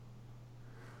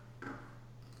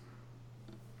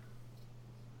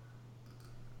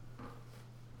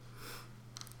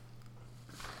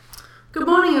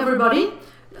everybody,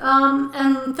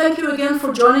 and thank you again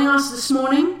for joining us this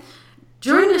morning.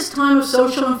 During this time of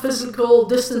social and physical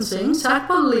distancing, SACPA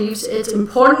believes it's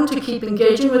important to keep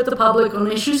engaging with the public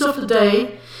on issues of the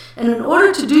day, and in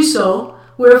order to do so,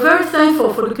 we're very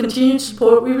thankful for the continued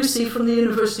support we receive from the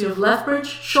University of Lethbridge,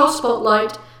 Shaw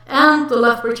Spotlight, and the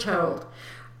Lethbridge Herald.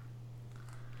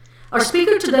 Our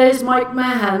speaker today is Mike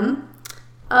Mahan,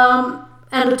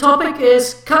 and the topic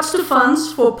is Cuts to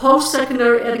Funds for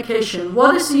Post-Secondary Education.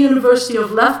 What is the University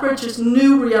of Lethbridge's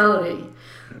new reality?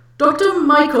 Dr.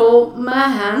 Michael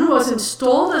Mahan was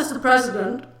installed as the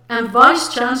President and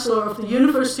Vice Chancellor of the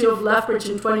University of Lethbridge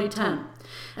in 2010,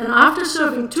 and after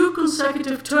serving 2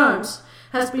 consecutive terms,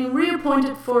 has been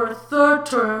reappointed for a 3rd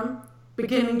term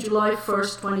beginning July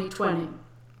 1st, 2020.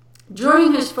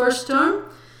 During his first term,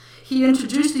 he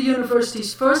introduced the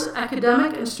university's first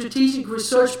academic and strategic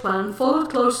research plan, followed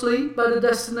closely by the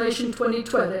Destination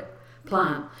 2020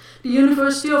 plan, the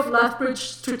University of Lethbridge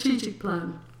Strategic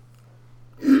Plan.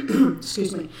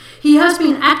 Excuse me. He has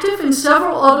been active in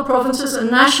several other provinces and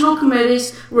national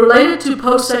committees related to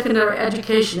post-secondary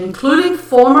education, including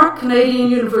former Canadian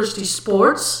University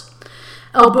Sports,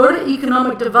 Alberta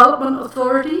Economic Development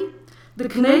Authority, the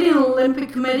Canadian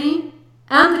Olympic Committee,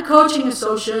 and the Coaching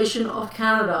Association of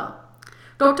Canada.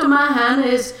 Dr. Mahan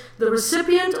is the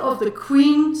recipient of the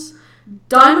Queen's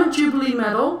Diamond Jubilee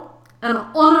Medal and an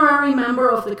honorary member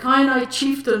of the Kainai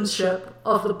Chieftainship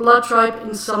of the Blood Tribe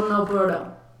in southern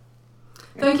Alberta.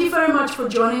 Thank you very much for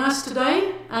joining us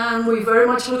today, and we very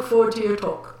much look forward to your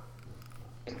talk.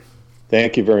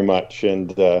 Thank you very much,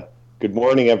 and good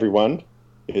morning, everyone.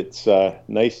 It's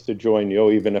nice to join you,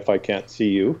 even if I can't see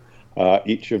you.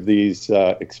 Each of these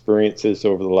experiences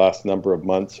over the last number of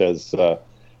months has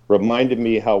reminded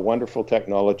me how wonderful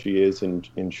technology is in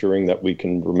ensuring that we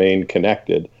can remain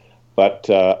connected, but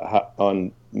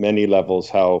on many levels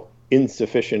how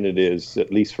insufficient it is,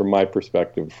 at least from my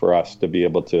perspective, for us to be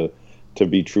able to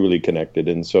be truly connected.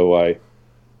 And so I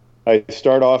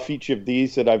start off each of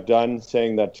these that I've done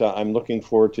saying that I'm looking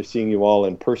forward to seeing you all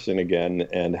in person again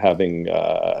and having,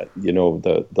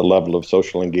 the level of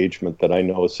social engagement that I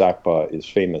know SACPA is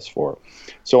famous for.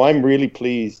 So I'm really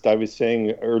pleased. I was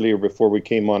saying earlier before we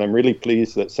came on, I'm really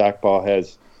pleased that SACPA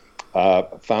has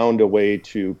found a way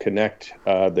to connect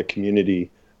the community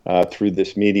through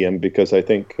this medium, because I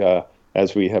think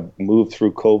as we have moved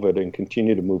through COVID and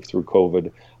continue to move through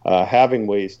COVID, having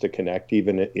ways to connect,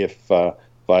 even if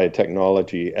via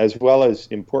technology, as well as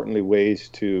importantly ways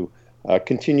to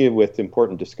continue with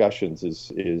important discussions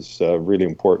is really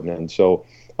important. And so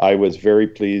I was very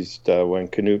pleased when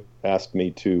Canute asked me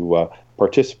to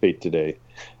participate today.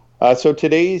 So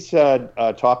today's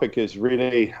topic is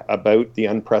really about the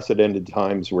unprecedented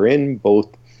times we're in, both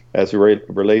as it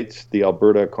relates to the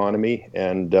Alberta economy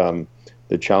and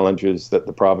the challenges that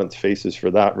the province faces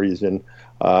for that reason.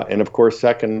 And of course,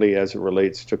 secondly, as it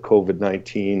relates to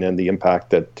COVID-19 and the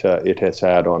impact that it has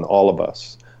had on all of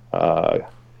us.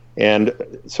 And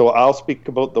so I'll speak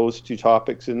about those 2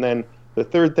 topics. And then the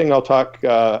third thing I'll talk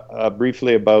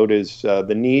briefly about is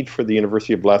the need for the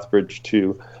University of Lethbridge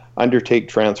to undertake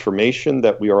transformation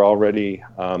that we are already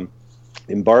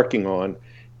embarking on,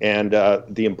 and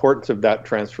the importance of that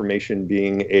transformation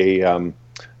being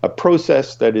a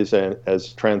process that is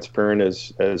as transparent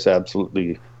as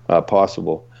absolutely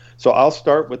possible. So I'll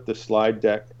start with the slide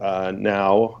deck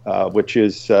now, which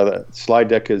is slide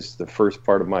deck is the first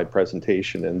part of my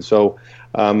presentation. And so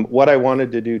what I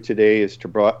wanted to do today is to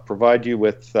provide you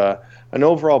with an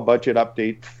overall budget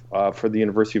update for the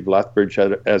University of Lethbridge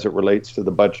as it relates to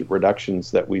the budget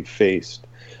reductions that we've faced.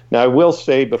 Now, I will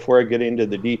say before I get into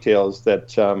the details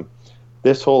that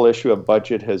this whole issue of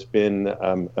budget has been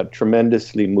a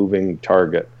tremendously moving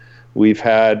target. We've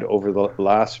had, over the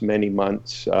last many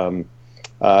months,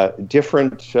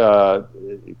 different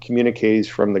communiques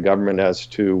from the government as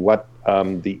to what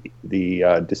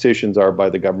the decisions are by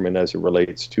the government as it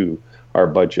relates to our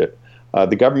budget.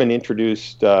 The government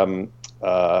introduced a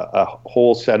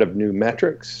whole set of new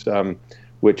metrics,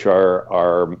 which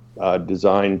are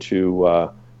designed to,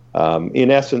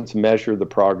 in essence, measure the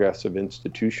progress of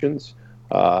institutions,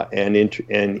 and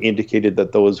indicated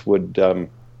that those would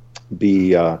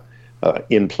be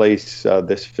in place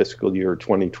this fiscal year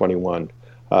 2021.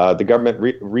 The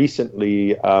government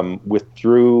recently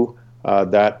withdrew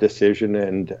that decision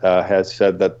and has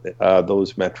said that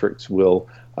those metrics will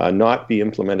not be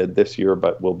implemented this year,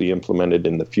 but will be implemented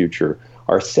in the future.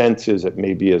 Our sense is it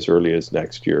may be as early as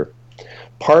next year.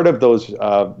 Part of those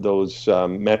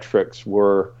metrics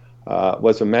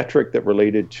was a metric that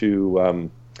related to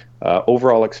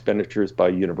overall expenditures by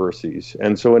universities.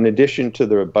 And so in addition to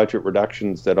the budget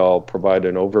reductions that I'll provide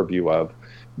an overview of,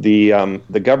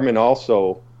 The government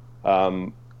also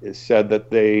said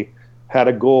that they had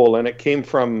a goal, and it came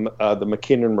from the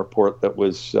McKinnon report that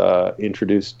was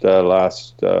introduced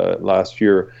last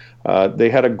year. They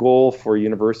had a goal for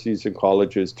universities and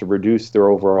colleges to reduce their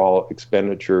overall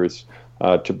expenditures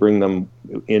to bring them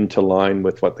into line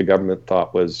with what the government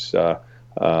thought was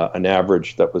an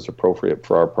average that was appropriate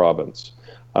for our province.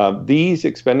 These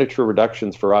expenditure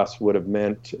reductions for us would have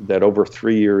meant that over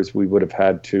 3 years we would have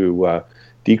had to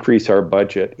decrease our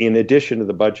budget. In addition to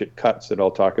the budget cuts that I'll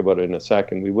talk about in a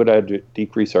second, we would have to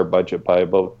decrease our budget by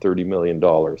about $30 million.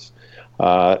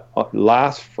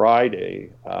 Last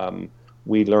Friday,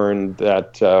 we learned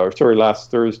that, last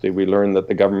Thursday, we learned that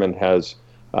the government has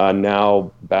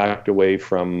now backed away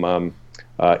from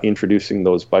introducing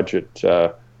those budget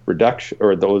reduction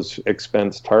or those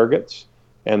expense targets.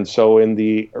 And so in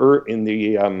the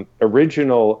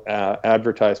original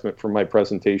advertisement for my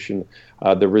presentation,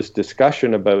 there was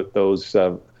discussion about those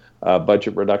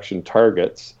budget reduction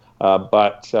targets.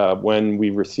 But when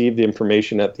we received the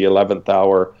information at the 11th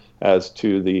hour as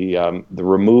to the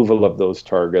removal of those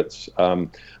targets,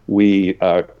 we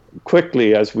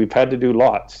quickly, as we've had to do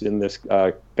lots in this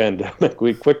pandemic,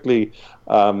 we quickly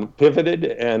pivoted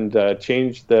and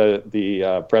changed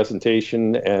the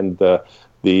presentation and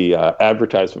the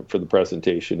advertisement for the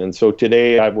presentation. And so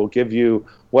today I will give you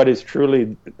what is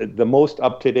truly the most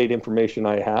up-to-date information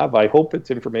I have. I hope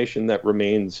it's information that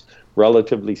remains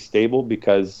relatively stable,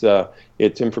 because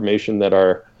it's information that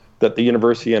the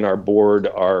university and our board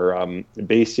are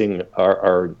basing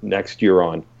our next year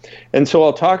on. And so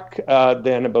I'll talk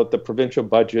then about the provincial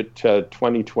budget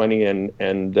 2020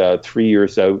 and 3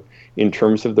 years out in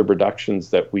terms of the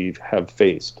reductions that we have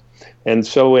faced. And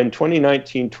so in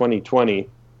 2019-2020,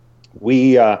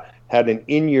 we had an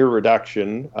in-year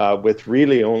reduction with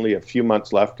really only a few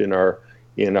months left in our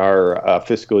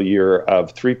fiscal year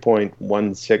of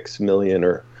 3.16 million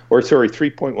or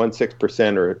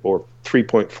 3.16% or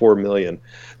 3.4 million.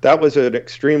 That was an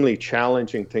extremely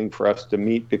challenging thing for us to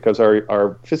meet, because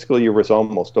our fiscal year was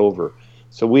almost over.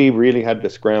 So we really had to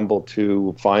scramble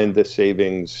to find the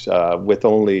savings with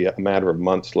only a matter of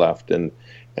months left. And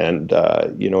in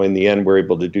the end, we're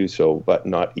able to do so, but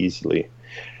not easily.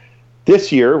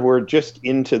 This year, we're just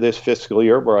into this fiscal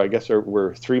year, where I guess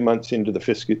we're 3 months into the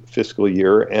fiscal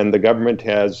year, and the government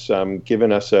has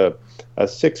given us a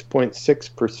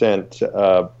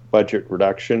 6.6% budget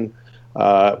reduction,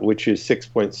 which is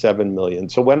 6.7 million.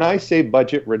 So when I say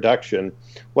budget reduction,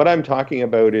 what I'm talking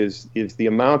about is the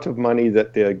amount of money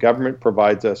that the government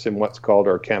provides us in what's called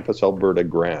our Campus Alberta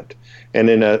Grant. And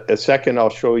in a second, I'll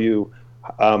show you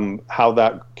how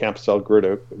that Campus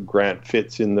Alberta Grant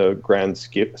fits in the grand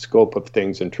scope of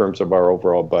things in terms of our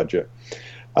overall budget.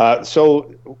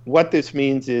 So what this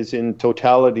means is, in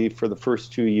totality, for the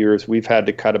first 2 years, we've had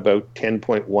to cut about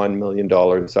 $10.1 million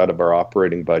out of our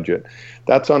operating budget.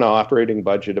 That's on an operating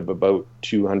budget of about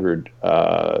 200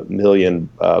 million,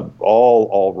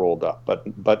 all rolled up,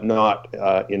 but not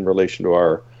in relation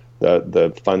to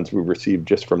the funds we received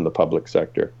just from the public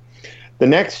sector. The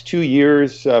next 2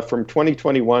 years, from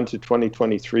 2021 to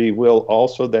 2023, will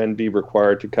also then be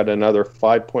required to cut another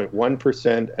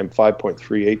 5.1% and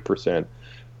 5.38%.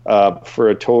 For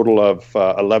a total of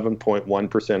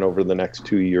 11.1% over the next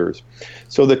 2 years.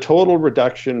 So the total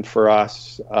reduction for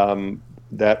us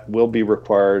that will be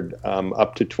required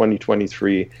up to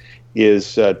 2023 is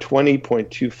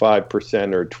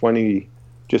 20.25%, or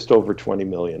just over 20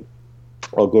 million.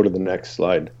 I'll go to the next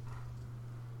slide.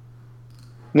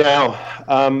 Now,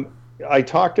 I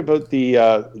talked about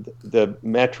the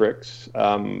metrics,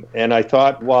 and I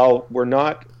thought, while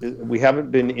we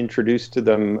haven't been introduced to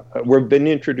them, we've been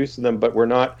introduced to them, but we're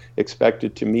not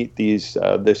expected to meet these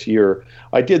this year.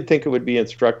 I did think it would be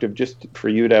instructive just for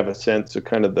you to have a sense of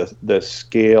kind of the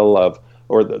scale of,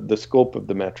 or the scope of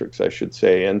the metrics, I should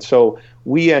say. And so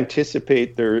we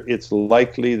anticipate it's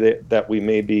likely that we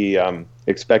may be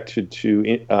expected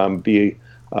to be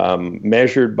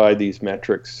measured by these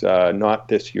metrics, not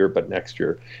this year, but next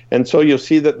year. And so you'll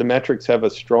see that the metrics have a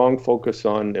strong focus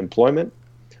on employment,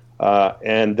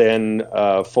 and then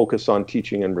focus on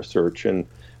teaching and research. And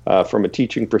from a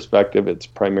teaching perspective, it's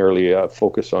primarily a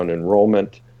focus on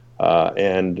enrollment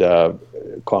and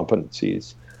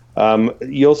competencies.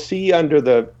 You'll see under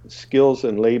the skills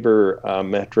and labor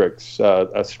metrics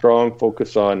a strong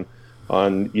focus on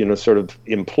sort of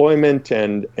employment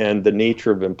and the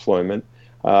nature of employment.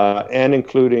 And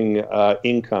including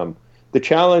income. The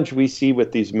challenge we see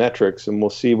with these metrics, and we'll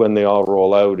see when they all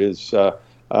roll out, is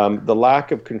the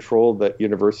lack of control that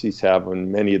universities have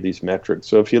on many of these metrics.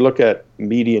 So if you look at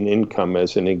median income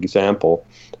as an example,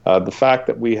 the fact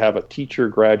that we have a teacher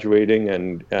graduating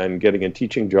and getting a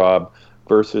teaching job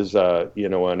versus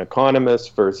an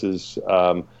economist versus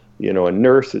a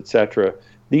nurse, etc.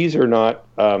 These are not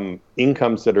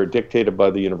incomes that are dictated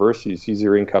by the universities. These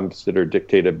are incomes that are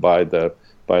dictated by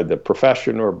the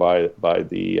profession or by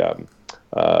the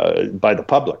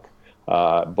public,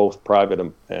 both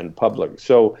private and public.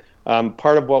 So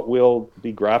part of what we'll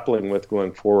be grappling with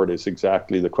going forward is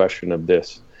exactly the question of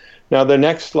this. Now, the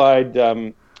next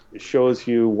slide shows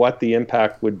you what the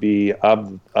impact would be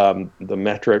of the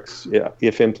metrics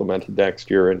if implemented next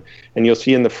year. And you'll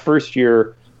see in the first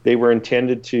year, they were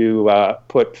intended to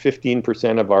put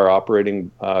 15% of our operating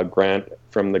grant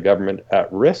from the government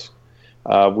at risk,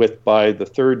 with by the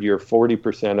third year,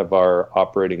 40% of our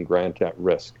operating grant at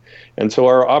risk. And so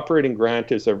our operating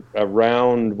grant is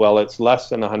around, well, it's less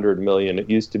than 100 million. It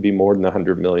used to be more than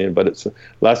 100 million, but it's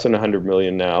less than 100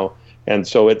 million now. And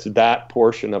so it's that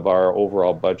portion of our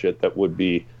overall budget that would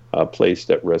be placed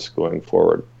at risk going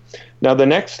forward. Now, the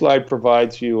next slide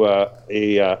provides you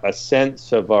a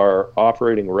sense of our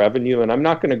operating revenue, and I'm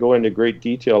not going to go into great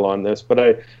detail on this,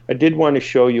 but I did want to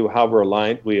show you how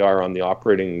reliant we are on the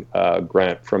operating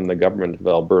grant from the Government of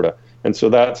Alberta. And so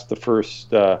that's the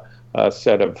first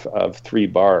set of 3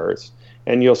 bars.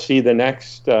 And you'll see the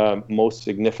next most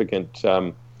significant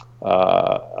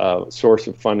source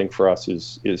of funding for us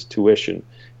is tuition.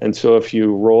 And so if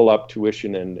you roll up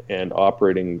tuition and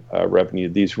operating revenue,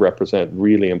 these represent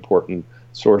really important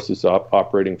sources of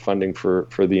operating funding for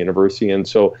the university. And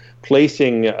so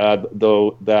placing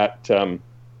that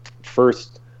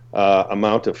first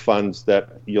amount of funds that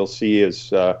you'll see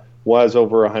was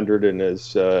over 100 and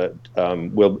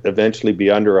will eventually be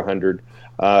under 100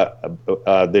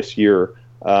 this year,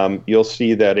 you'll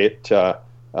see that it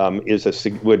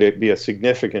would it be a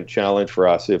significant challenge for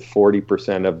us if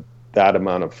 40% of that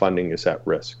amount of funding is at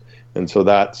risk. And so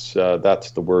that's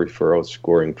the worry for us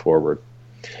going forward.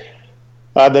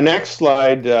 The next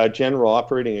slide, general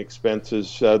operating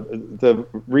expenses. The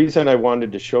reason I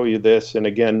wanted to show you this, and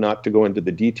again, not to go into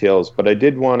the details, but I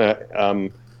did want to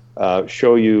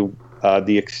show you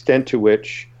the extent to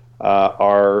which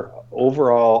our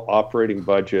overall operating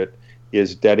budget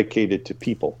is dedicated to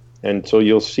people. And so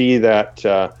you'll see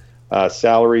that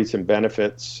salaries and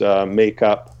benefits make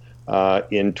up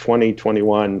in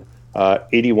 2021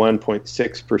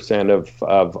 81.6%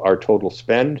 of our total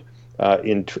spend.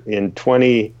 In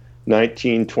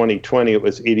 2019, 2020, it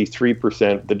was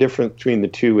 83%. The difference between the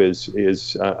two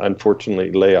is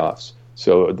unfortunately layoffs.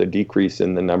 So the decrease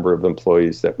in the number of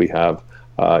employees that we have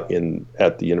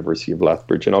at the University of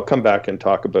Lethbridge. And I'll come back and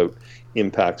talk about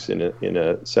impacts in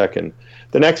a second.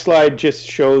 The next slide just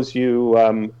shows you,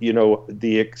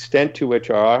 the extent to which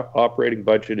our operating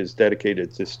budget is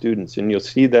dedicated to students. And you'll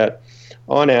see that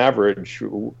on average,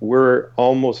 we're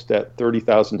almost at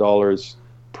 $30,000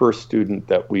 per student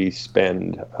that we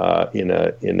spend in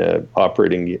a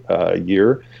operating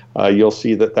year. You'll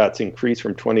see that that's increased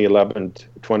from 2011 to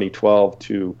 2012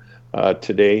 to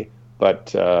today.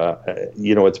 But,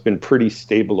 it's been pretty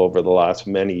stable over the last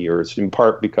many years, in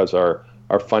part because our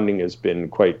funding has been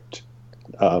quite,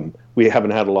 we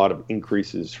haven't had a lot of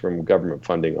increases from government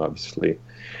funding, obviously.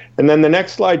 And then the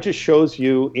next slide just shows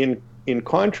you, in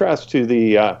contrast to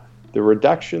the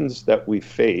reductions that we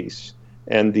face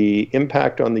and the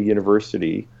impact on the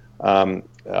university,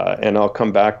 and I'll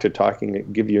come back to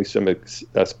give you some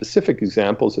specific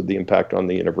examples of the impact on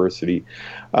the university.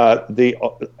 At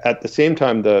the same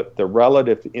time, the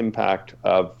relative impact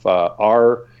of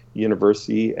our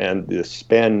university and the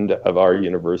spend of our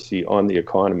university on the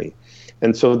economy.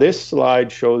 And so this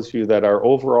slide shows you that our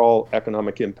overall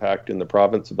economic impact in the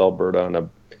province of Alberta on a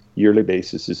yearly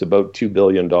basis is about $2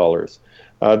 billion.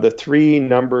 The 3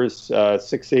 numbers,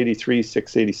 683,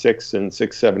 686, and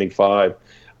 675,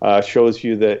 shows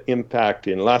you the impact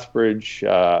in Lethbridge,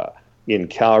 in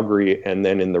Calgary, and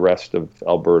then in the rest of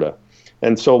Alberta.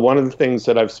 And so one of the things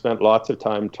that I've spent lots of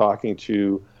time talking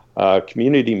to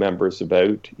community members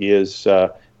about is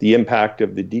the impact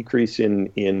of the decrease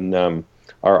in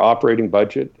our operating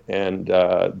budget and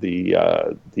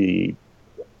the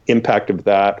impact of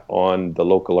that on the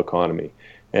local economy.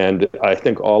 And I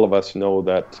think all of us know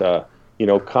that,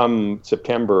 come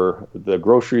September, the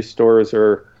grocery stores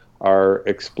are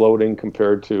exploding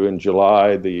compared to in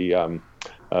July. The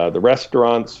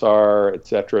restaurants are, et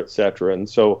cetera, et cetera. And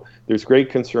so there's great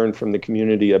concern from the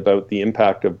community about the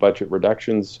impact of budget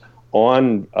reductions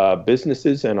on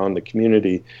businesses and on the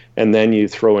community, and then you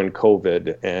throw in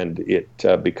COVID, and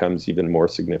it becomes even more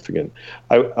significant.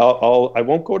 I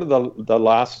won't go to the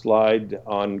last slide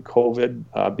on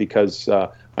COVID because I'm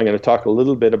going to talk a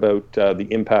little bit about the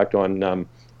impact on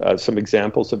some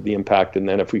examples of the impact, and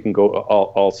then if we can go,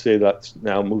 I'll say let's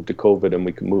now move to COVID, and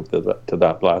we can move to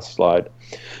that last slide.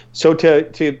 So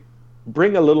to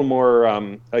bring a little more,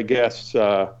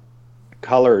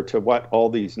 color to what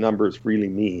all these numbers really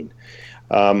mean.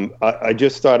 I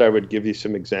just thought I would give you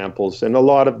some examples, and a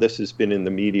lot of this has been in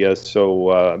the media,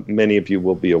 so many of you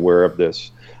will be aware of this.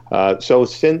 So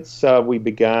since we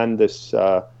began this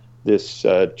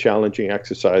challenging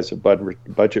exercise of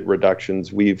budget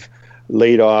reductions, we've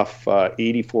laid off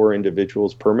 84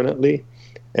 individuals permanently,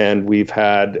 and we've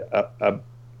had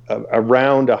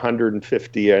around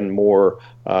 150 and more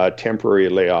temporary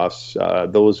layoffs,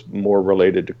 those more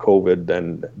related to COVID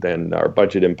than our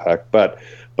budget impact. But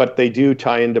they do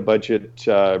tie into budget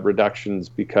reductions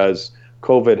because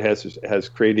COVID has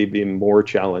created even more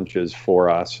challenges for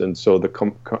us. And so the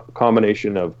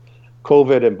combination of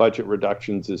COVID and budget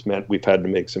reductions has meant we've had to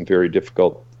make some very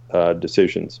difficult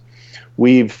decisions.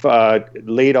 We've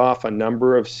laid off a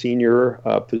number of senior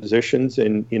positions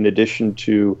in addition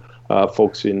to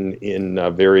folks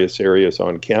in various areas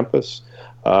on campus,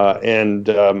 and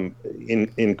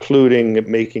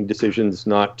including making decisions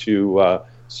not to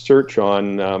search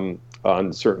on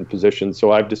certain positions.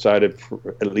 So I've decided,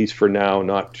 at least for now,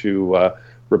 not to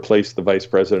replace the vice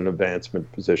president advancement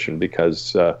position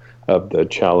because of the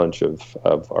challenge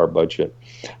of our budget.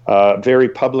 Very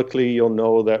publicly, you'll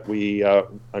know that we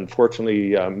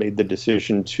unfortunately made the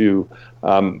decision to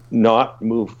not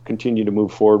continue to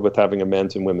move forward with having a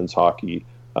men's and women's hockey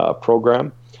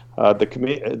program.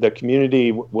 The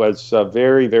community was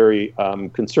very, very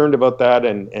concerned about that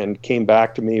and came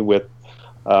back to me with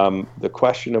the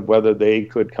question of whether they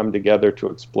could come together to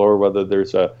explore whether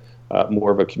there's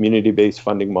more of a community-based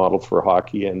funding model for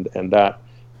hockey, and that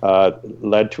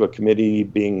led to a committee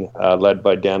being led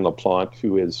by Dan LaPlante,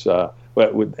 who is,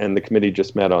 and the committee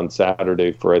just met on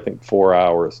Saturday for, I think, 4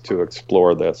 hours to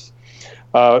explore this.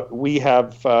 We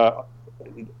have,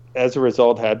 as a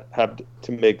result, had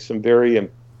to make some very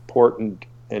important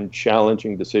and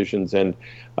challenging decisions. And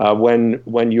when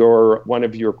one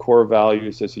of your core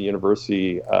values as a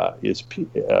university is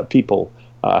people,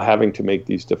 having to make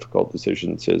these difficult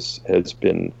decisions has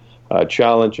been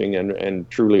challenging and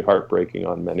truly heartbreaking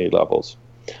on many levels.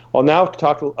 I'll now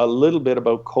talk a little bit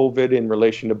about COVID in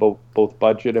relation to both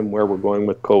budget and where we're going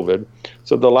with COVID.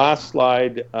 So the last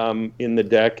slide in the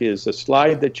deck is a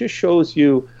slide that just shows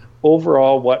you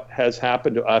overall what has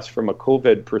happened to us from a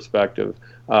COVID perspective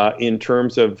in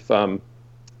terms of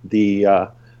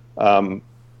the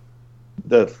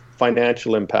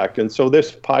financial impact. And so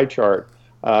this pie chart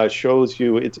shows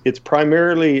you it's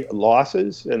primarily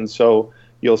losses, and so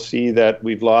you'll see that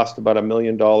we've lost about $1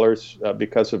 million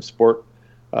because of sport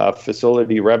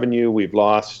facility revenue. We've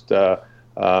lost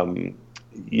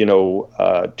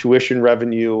tuition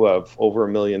revenue of over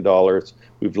 $1 million.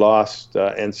 We've lost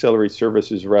ancillary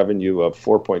services revenue of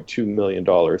 $4.2 million.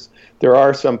 There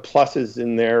are some pluses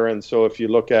in there, and so if you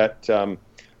look at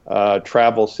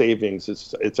travel savings,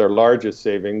 it's our largest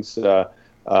savings.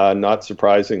 Not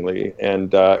surprisingly,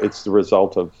 and it's the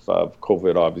result of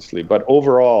COVID, obviously. But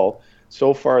overall,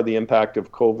 so far, the impact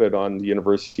of COVID on the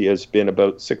university has been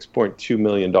about $6.2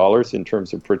 million in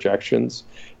terms of projections.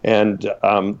 And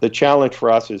the challenge for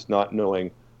us is not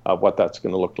knowing what that's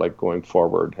going to look like going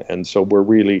forward. And so we're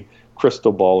really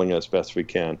crystal balling as best we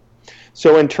can.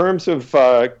 So in terms of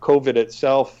COVID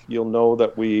itself, you'll know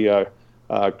that we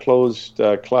closed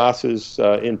classes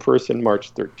in person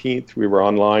March 13th. We were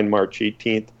online March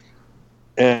 18th.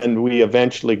 And we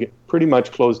eventually pretty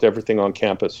much closed everything on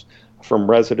campus, from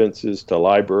residences to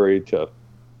library to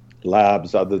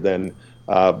labs, other than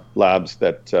labs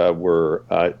that were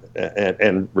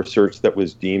and research that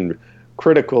was deemed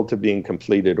critical to being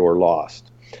completed or lost.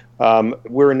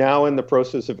 We're now in the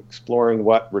process of exploring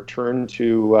what return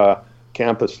to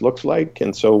campus looks like.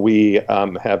 And so we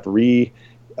have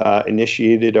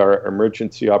initiated our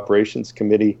Emergency Operations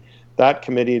Committee. That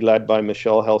committee, led by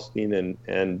Michelle Helstein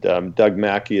and Doug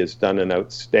Mackey, has done an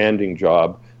outstanding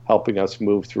job helping us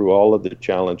move through all of the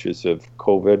challenges of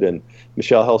COVID. And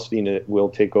Michelle Helstein will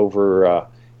take over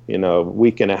in a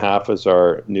week and a half as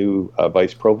our new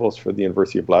Vice Provost for the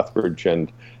University of Lethbridge,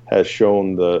 and has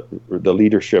shown the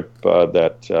leadership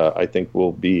that I think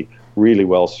will be really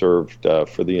well served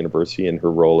for the university in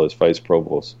her role as Vice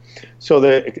Provost. So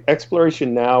the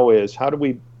exploration now is, how do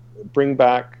we bring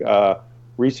back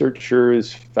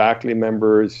researchers, faculty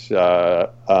members,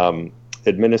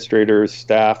 administrators,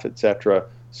 staff, etc.,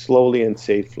 slowly and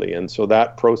safely. And so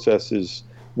that process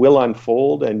will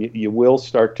unfold, and you will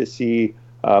start to see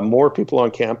more people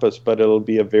on campus, but it'll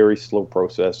be a very slow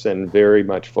process and very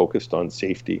much focused on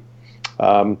safety.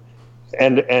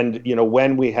 And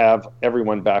when we have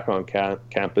everyone back on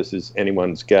campus is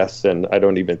anyone's guess, and I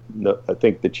don't even know, I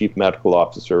think the chief medical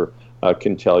officer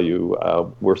can tell you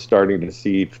we're starting to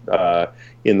see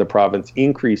in the province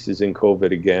increases in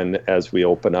COVID again as we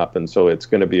open up, and so it's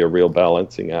going to be a real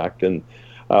balancing act, and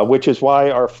which is why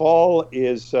our fall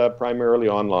is primarily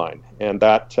online, and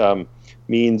that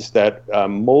means that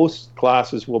most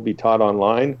classes will be taught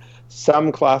online.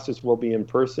 Some classes will be in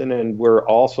person, and we're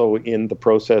also in the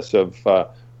process of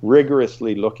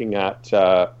rigorously looking at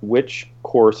which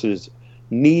courses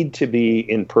need to be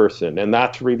in person, and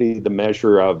that's really the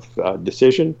measure of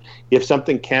decision. If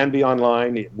something can be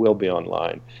online, it will be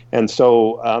online. And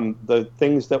so the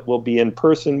things that will be in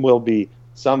person will be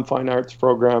some fine arts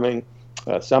programming,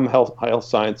 some health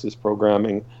sciences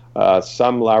programming,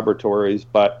 some laboratories,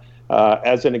 but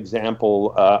as an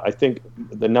example, I think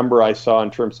the number I saw in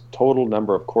terms of total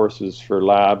number of courses for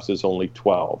labs is only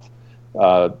 12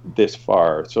 this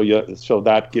far. So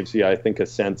that gives you, I think, a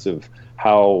sense of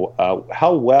how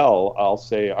well, I'll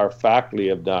say, our faculty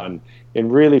have done in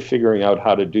really figuring out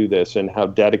how to do this and how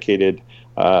dedicated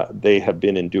they have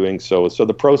been in doing so. So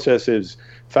the process is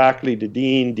faculty to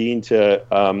dean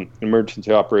to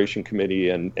emergency operation committee,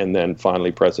 and then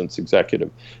finally president's executive.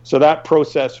 So that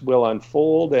process will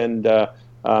unfold, and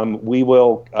we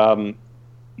will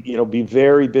be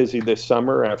very busy this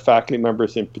summer, faculty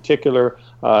members in particular,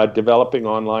 developing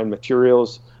online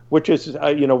materials, which is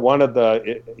one of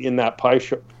the, in that pie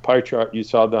chart you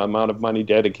saw the amount of money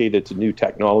dedicated to new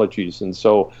technologies. And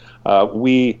so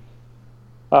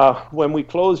when we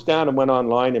closed down and went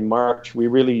online in March, we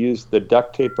really used the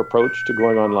duct tape approach to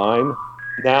going online.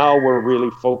 Now we're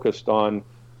really focused on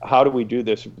how do we do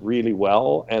this really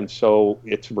well, and so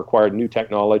it's required new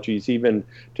technologies, even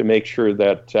to make sure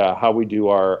that how we do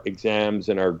our exams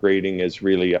and our grading is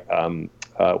really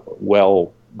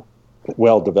well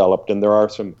developed, and there are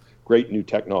some great new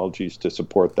technologies to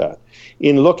support that.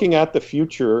 In looking at the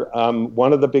future,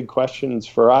 one of the big questions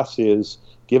for us is,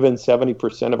 given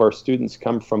 70% of our students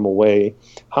come from away,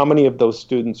 how many of those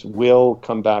students will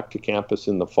come back to campus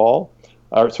in the fall?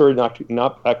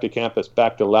 Not back to campus,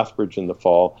 back to Lethbridge in the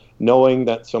fall, knowing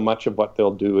that so much of what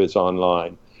they'll do is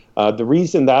online. The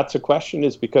reason that's a question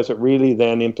is because it really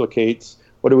then implicates,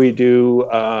 what do we do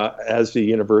as a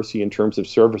university in terms of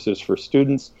services for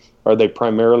students? Are they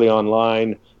primarily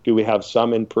online? Do we have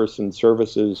some in-person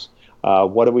services?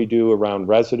 What do we do around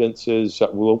residences?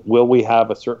 Will we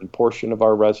have a certain portion of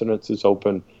our residences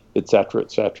open, et cetera,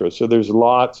 et cetera? So there's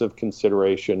lots of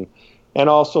consideration, and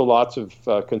also lots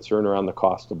of concern around the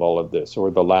cost of all of this,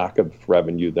 or the lack of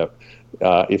revenue that,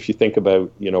 if you think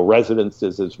about,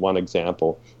 residences as one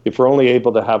example, if we're only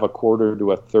able to have a quarter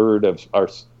to a third of our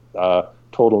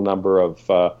total number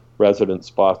of residence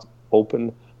spots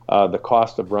open, the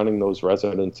cost of running those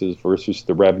residences versus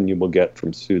the revenue we'll get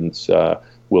from students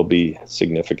will be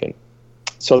significant.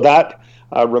 So that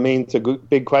remains a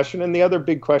big question. And the other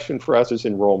big question for us is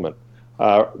enrollment.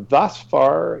 Thus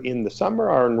far in the summer,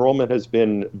 our enrollment has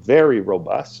been very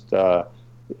robust,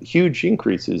 huge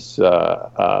increases.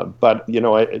 But,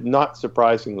 not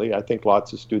surprisingly, I think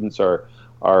lots of students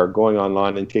are going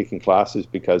online and taking classes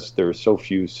because there are so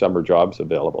few summer jobs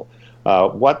available.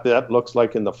 What that looks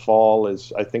like in the fall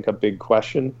is, I think, a big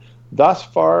question. Thus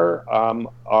far,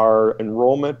 our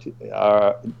enrollment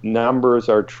numbers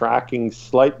are tracking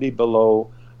slightly below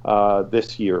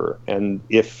this year. And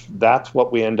if that's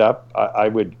what we end up, I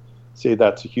would say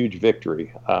that's a huge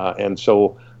victory. And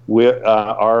so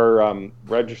our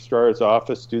registrar's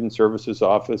office, student services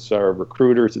office, our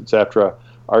recruiters, et cetera,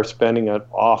 are spending an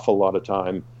awful lot of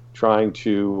time trying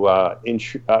to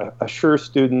assure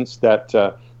students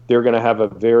that they're going to have a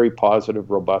very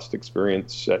positive, robust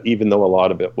experience, even though a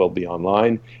lot of it will be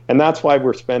online. And that's why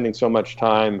we're spending so much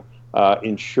time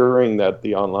ensuring that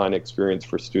the online experience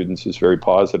for students is very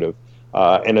positive.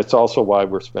 And it's also why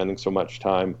we're spending so much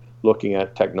time looking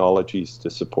at technologies to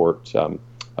support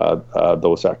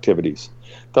those activities.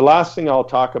 The last thing I'll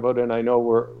talk about, and I know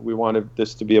we wanted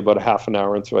this to be about a half an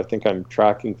hour, and so I think I'm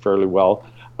tracking fairly well.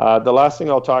 The last thing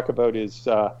I'll talk about is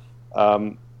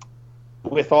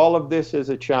with all of this as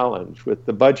a challenge, with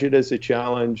the budget as a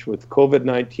challenge, with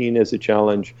COVID-19 as a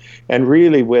challenge, and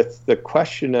really with the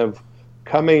question of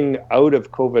coming out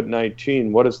of COVID-19,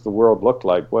 what does the world look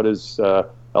like? What does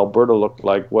Alberta look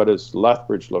like? What does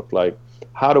Lethbridge look like?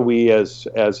 How do we as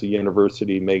a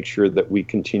university make sure that we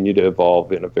continue to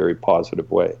evolve in a very positive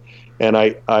way? And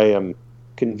I am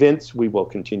convinced we will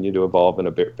continue to evolve in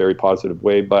a very positive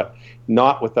way, but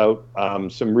not without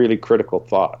some really critical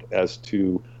thought as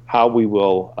to how we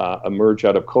will emerge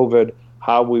out of COVID,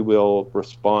 how we will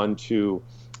respond to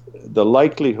the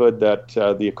likelihood that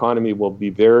the economy will be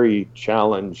very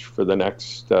challenged for the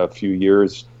next few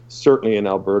years, certainly in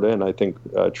Alberta, and I think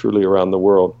truly around the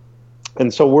world.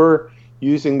 And so we're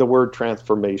using the word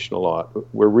transformation a lot.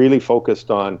 We're really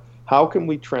focused on how can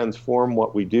we transform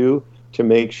what we do to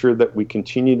make sure that we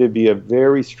continue to be a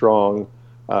very strong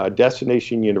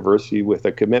destination university with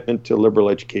a commitment to liberal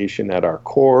education at our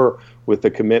core, with a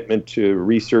commitment to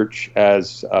research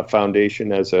as a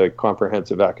foundation, as a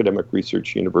comprehensive academic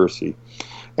research university.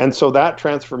 And so that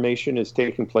transformation is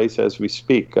taking place as we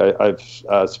speak. I've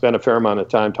spent a fair amount of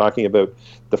time talking about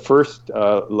the first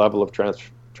level of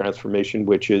transformation,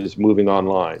 which is moving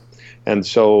online. And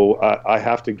so I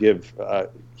have to give a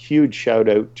huge shout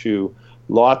out to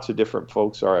lots of different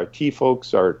folks, our IT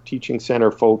folks, our teaching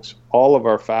center folks, all of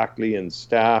our faculty and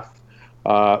staff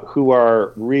who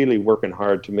are really working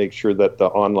hard to make sure that the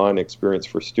online experience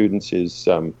for students is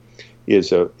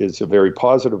a very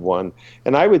positive one.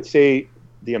 And I would say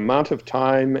the amount of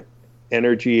time,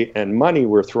 energy, and money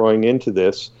we're throwing into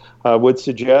this would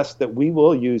suggest that we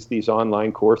will use these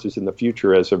online courses in the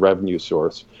future as a revenue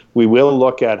source. We will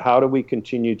look at how do we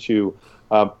continue to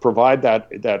provide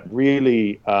that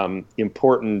really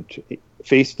important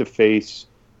face-to-face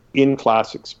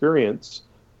in-class experience,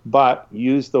 but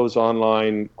use those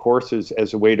online courses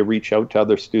as a way to reach out to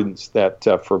other students that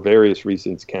for various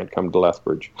reasons can't come to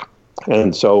Lethbridge.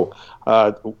 And so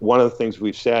one of the things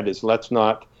we've said is let's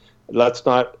not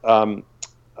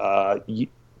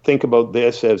think about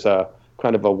this as a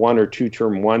kind of a 1 or 2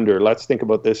 term wonder. Let's think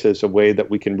about this as a way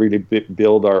that we can really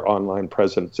build our online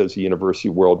presence as a university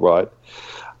worldwide.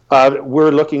 We're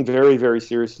looking very, very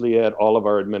seriously at all of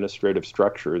our administrative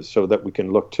structures so that we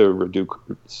can look to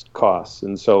reduce costs.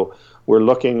 And so we're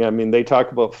looking, I mean, they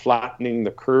talk about flattening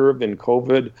the curve in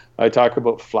COVID. I talk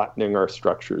about flattening our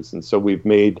structures. And so we've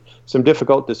made some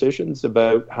difficult decisions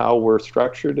about how we're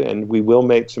structured, and we will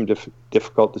make some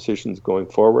difficult decisions going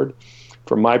forward.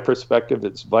 From my perspective,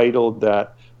 it's vital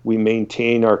that we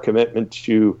maintain our commitment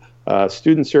to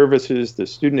student services, the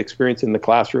student experience in the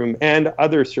classroom, and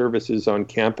other services on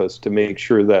campus to make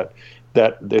sure that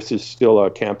this is still a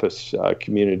campus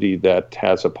community that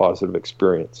has a positive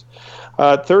experience.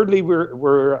 Thirdly,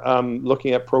 we're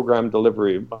looking at program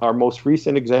delivery. Our most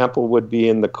recent example would be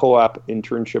in the co-op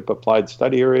internship applied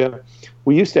study area.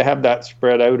 We used to have that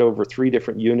spread out over 3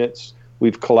 different units.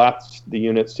 We've collapsed the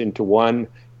units into one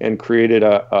and created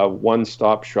a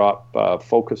one-stop shop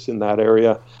focus in that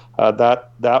area.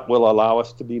 That will allow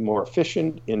us to be more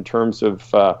efficient in terms of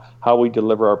how we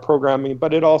deliver our programming,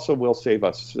 but it also will save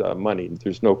us money.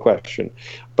 There's no question.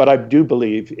 But I do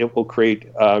believe it will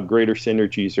create greater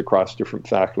synergies across different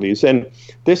faculties. And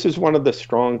this is one of the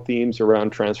strong themes around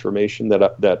transformation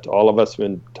that all of us have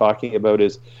been talking about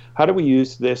is how do we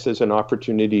use this as an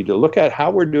opportunity to look at how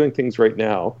we're doing things right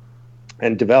now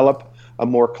and develop a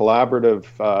more collaborative,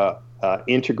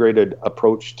 integrated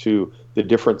approach to the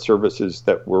different services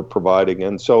that we're providing.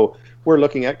 And so we're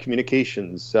looking at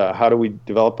communications. How do we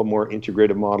develop a more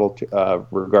integrated model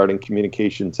regarding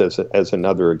communications as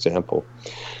another example?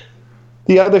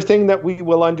 The other thing that we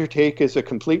will undertake is a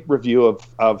complete review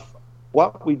of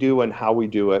what we do and how we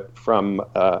do it from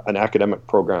an academic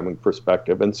programming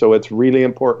perspective. And so it's really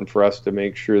important for us to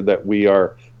make sure that we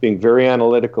are being very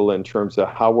analytical in terms of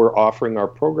how we're offering our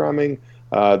programming,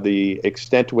 the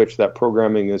extent to which that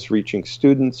programming is reaching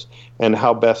students, and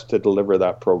how best to deliver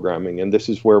that programming. And this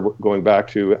is where we're going back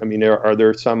to, I mean, are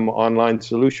there some online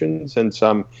solutions and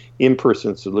some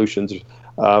in-person solutions,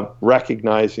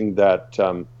 recognizing that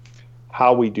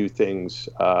how we do things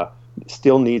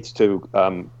still needs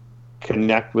to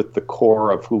connect with the core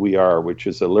of who we are, which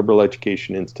is a liberal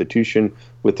education institution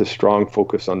with a strong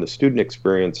focus on the student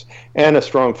experience and a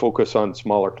strong focus on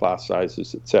smaller class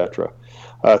sizes, etc.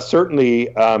 Certainly,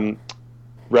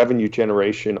 revenue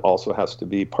generation also has to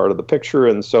be part of the picture,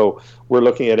 and so we're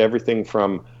looking at everything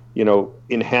from,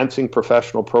 enhancing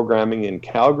professional programming in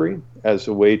Calgary as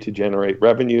a way to generate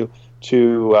revenue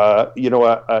to,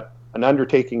 an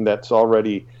undertaking that's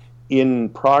already in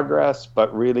progress,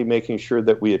 but really making sure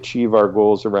that we achieve our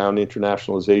goals around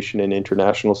internationalization and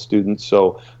international students,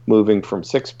 so moving from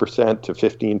 6% to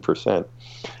 15%.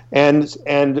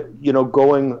 And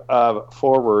going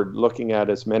forward, looking at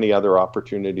as many other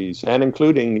opportunities, and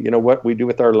including, what we do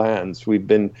with our lands. We've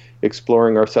been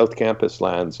exploring our South Campus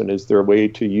lands, and is there a way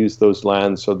to use those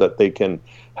lands so that they can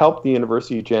help the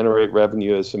university generate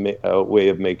revenue as a way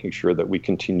of making sure that we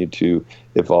continue to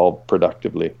evolve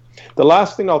productively. The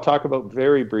last thing I'll talk about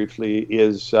very briefly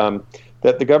is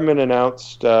that the government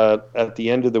announced at the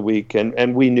end of the week,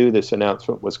 and we knew this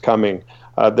announcement was coming,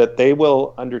 that they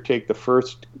will undertake the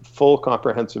first full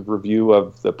comprehensive review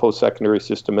of the post-secondary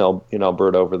system in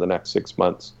Alberta over the next 6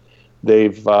 months.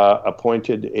 They've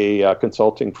appointed a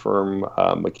consulting firm,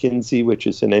 McKinsey, which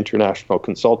is an international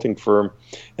consulting firm.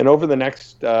 And over the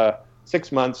next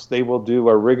 6 months, they will do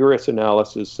a rigorous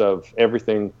analysis of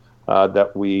everything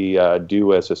that we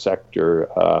do as a sector.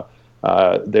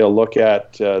 They'll look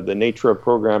at the nature of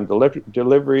program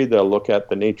delivery. They'll look at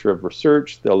the nature of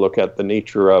research. They'll look at the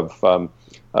nature of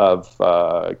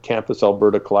Campus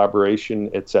Alberta collaboration,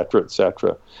 et cetera, et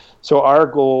cetera. So our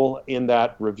goal in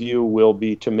that review will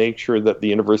be to make sure that the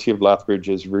University of Lethbridge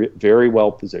is very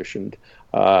well positioned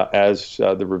as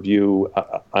the review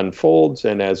unfolds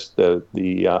and as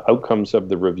the outcomes of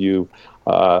the review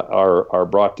are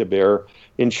brought to bear,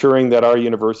 ensuring that our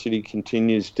university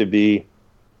continues to be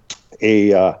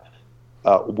a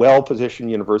well-positioned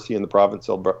university in the province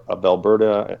of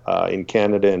Alberta, in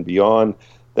Canada and beyond,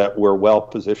 that we're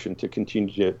well-positioned to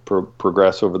continue to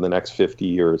progress over the next 50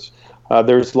 years.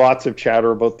 There's lots of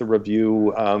chatter about the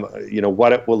review,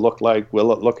 what it will look like.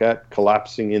 Will it look at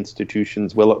collapsing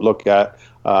institutions? Will it look at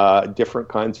different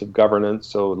kinds of governance,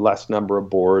 so less number of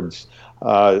boards?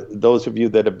 Those of you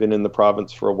that have been in the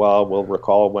province for a while will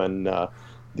recall when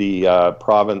the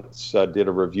province did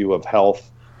a review of health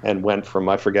and went from,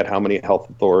 I forget how many health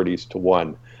authorities to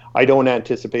one. I don't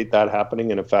anticipate that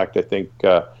happening, and in fact, I think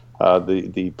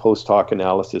the post hoc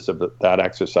analysis of that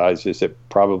exercise is it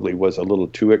probably was a little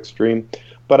too extreme.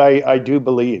 But I do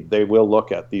believe they will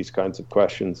look at these kinds of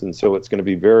questions, and so it's going to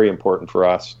be very important for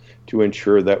us to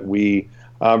ensure that we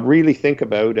really think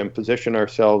about and position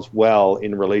ourselves well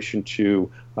in relation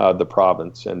to the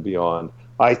province and beyond.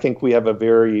 I think we have a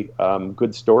very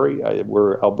good story.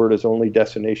 We're Alberta's only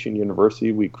destination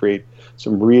university. We create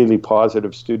some really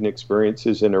positive student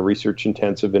experiences in a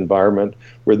research-intensive environment.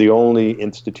 We're the only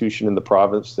institution in the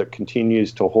province that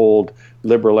continues to hold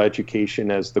liberal education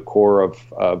as the core of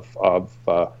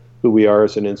who we are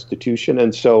as an institution.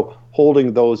 And so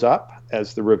holding those up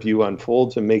as the review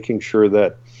unfolds and making sure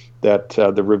that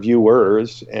the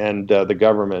reviewers and the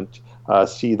government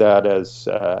see that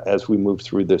as we move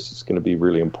through this is going to be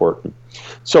really important.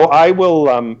 So I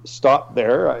will stop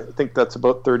there. I think that's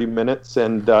about 30 minutes,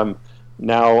 and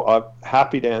now I'm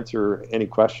happy to answer any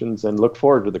questions and look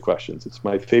forward to the questions. It's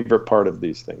my favorite part of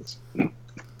these things.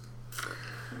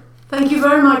 Thank you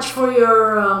very much for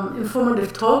your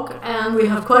informative talk, and we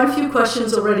have quite a few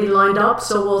questions already lined up,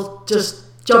 so we'll just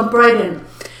jump right in.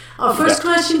 Our first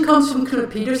question comes from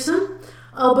Knut Peterson.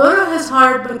 Alberta has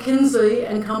hired McKinsey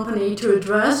and Company to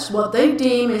address what they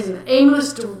deem is an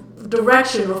aimless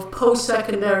direction of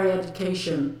post-secondary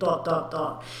education, ...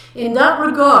 In that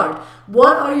regard,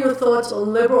 what are your thoughts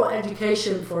on liberal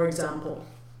education, for example?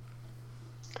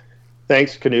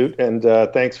 Thanks, Knut, and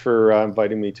thanks for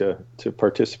inviting me to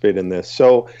participate in this.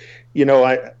 So,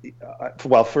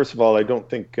 well, first of all, I don't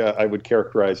think I would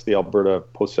characterize the Alberta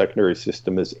post-secondary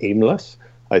system as aimless.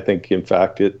 I think, in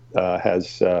fact, it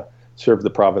has served the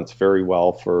province very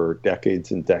well for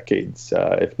decades and decades,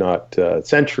 if not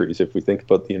centuries, if we think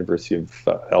about the University of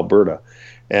Alberta.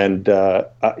 And,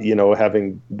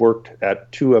 having worked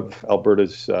at two of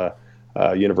Alberta's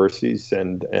universities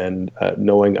and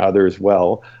knowing others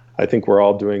well, I think we're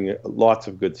all doing lots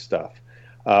of good stuff.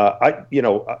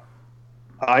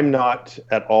 I'm not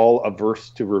at all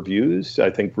averse to reviews. I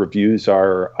think reviews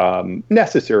are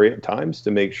necessary at times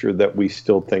to make sure that we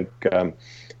still think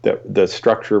that the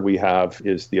structure we have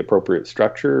is the appropriate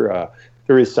structure.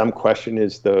 There is some question,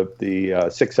 is the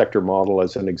six-sector model,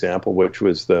 as an example, which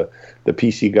was the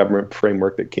PC government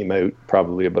framework that came out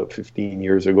probably about 15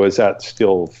 years ago, is that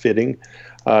still fitting?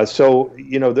 So,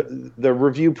 the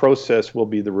review process will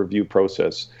be the review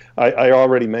process. I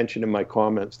already mentioned in my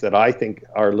comments that I think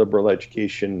our liberal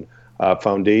education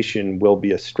foundation will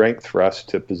be a strength for us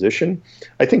to position.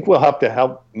 I think we'll have to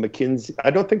help McKinsey. I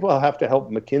don't think we'll have to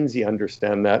help McKinsey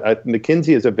understand that.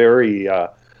 McKinsey is a very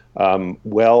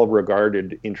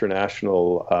well-regarded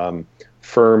international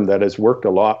firm that has worked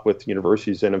a lot with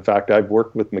universities. And in fact, I've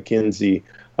worked with McKinsey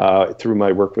through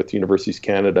my work with Universities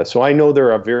Canada. So I know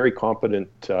they're a very competent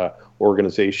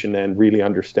organization and really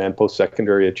understand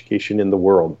post-secondary education in the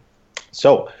world.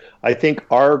 So I think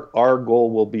our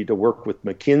goal will be to work with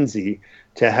McKinsey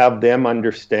to have them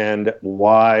understand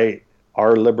why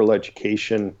our liberal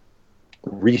education,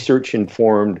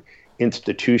 research-informed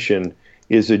institution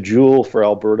is a jewel for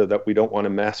Alberta that we don't want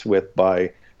to mess with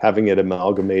by having it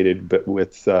amalgamated but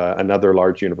with another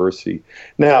large university.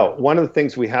 Now, one of the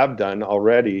things we have done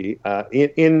already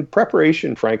in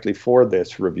preparation, frankly, for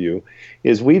this review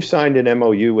is we've signed an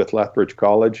MOU with Lethbridge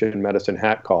College and Medicine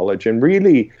Hat College, and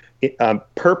really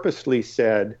purposely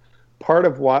said part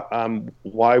of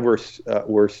why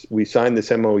we signed this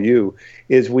MOU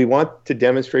is we want to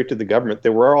demonstrate to the government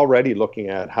that we're already looking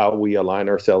at how we align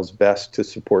ourselves best to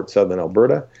support Southern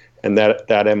Alberta, and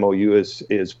that MOU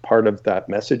is part of that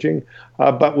messaging.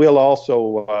 But we'll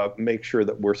also make sure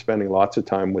that we're spending lots of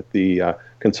time with the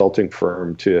consulting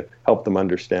firm to help them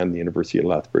understand the University of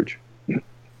Lethbridge.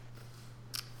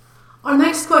 Our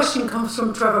next question comes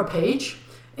from Trevor Page.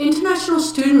 International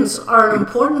students are an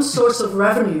important source of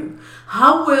revenue.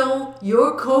 How will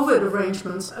your COVID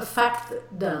arrangements affect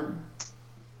them?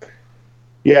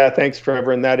 Yeah, thanks,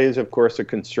 Trevor. And that is, of course, a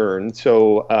concern.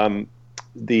 So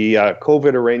the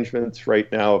COVID arrangements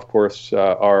right now, of course,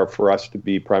 are for us to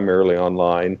be primarily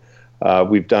online.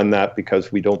 We've done that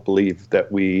because we don't believe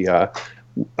that we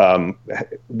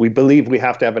believe we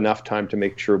have to have enough time to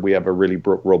make sure we have a really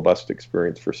robust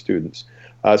experience for students.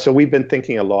 So we've been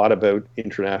thinking a lot about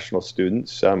international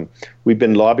students. We've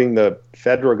been lobbying the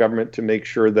federal government to make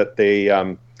sure that they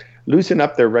loosen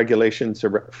up their regulations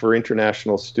for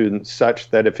international students such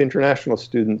that if international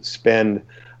students spend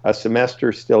a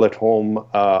semester still at home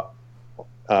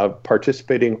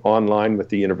participating online with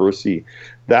the university,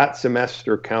 that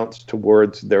semester counts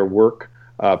towards their work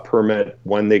permit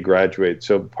when they graduate.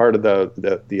 So part of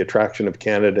the attraction of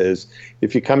Canada is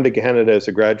if you come to Canada as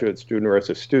a graduate student or as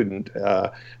a student,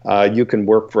 you can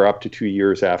work for up to 2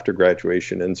 years after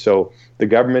graduation. And so the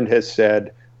government has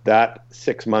said that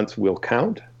 6 months will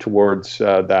count towards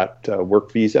that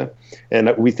work visa.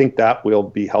 And we think that will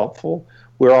be helpful.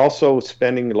 We're also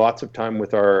spending lots of time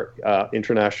with our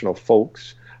international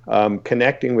folks,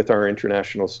 connecting with our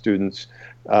international students,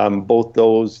 both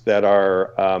those that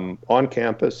are on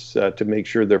campus to make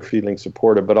sure they're feeling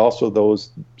supported, but also those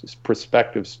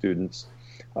prospective students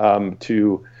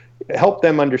to help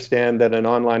them understand that an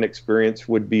online experience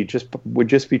would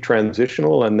just be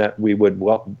transitional, and that we would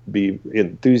be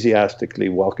enthusiastically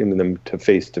welcoming them to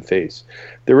face.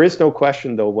 There is no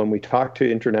question, though, when we talk to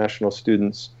international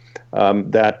students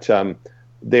that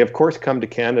they, of course, come to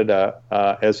Canada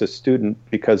as a student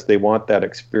because they want that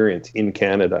experience in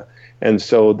Canada. And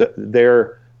so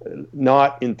they're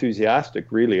not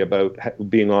enthusiastic, really, about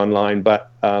being online.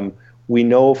 But we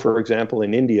know, for example,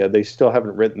 in India, they still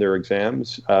haven't written their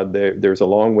exams. There's a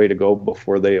long way to go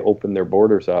before they open their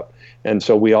borders up. And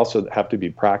so we also have to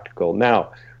be practical.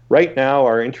 Now, right now,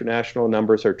 our international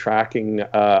numbers are tracking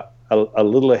a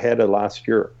little ahead of last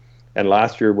year. And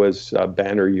last year was a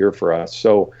banner year for us.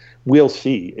 So we'll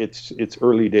see. It's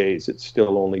early days. It's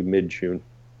still only mid-June.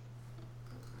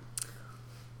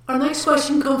 Our next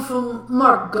question comes from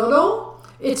Mark Goddo.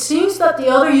 It seems that the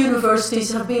other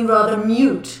universities have been rather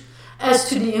mute as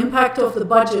to the impact of the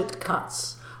budget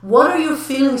cuts. What are your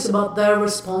feelings about their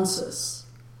responses?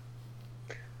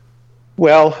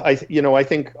 Well, I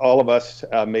think all of us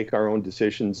make our own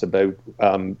decisions about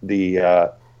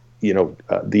the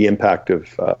impact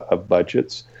of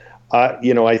budgets.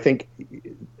 I think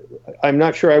I'm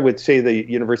not sure I would say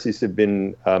the universities have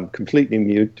been completely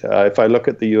mute. If I look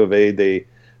at the U of A,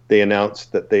 they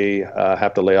announced that they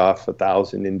have to lay off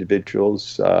 1,000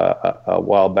 individuals a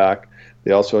while back.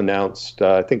 They also announced,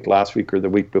 I think last week or the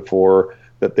week before,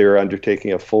 that they're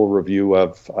undertaking a full review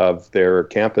of their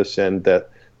campus, and that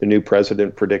the new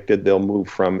president predicted they'll move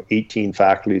from 18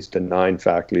 faculties to 9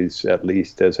 faculties, at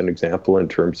least, as an example, in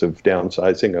terms of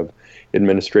downsizing of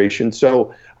administration.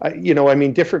 So,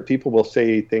 different people will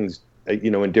say things,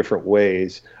 in different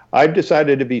ways. I've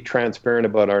decided to be transparent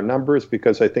about our numbers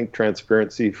because I think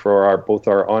transparency for both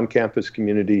our on-campus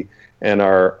community and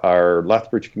our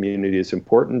Lethbridge community is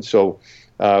important. So,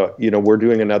 we're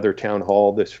doing another town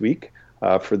hall this week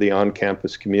for the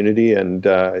on-campus community, and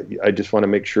I just want to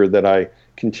make sure that I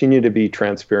continue to be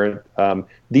transparent.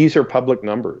 These are public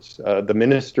numbers. The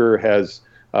minister has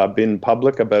been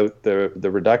public about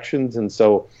the reductions, and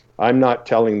so I'm not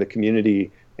telling the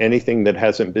community anything that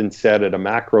hasn't been said at a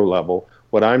macro level.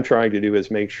 What I'm trying to do is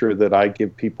make sure that I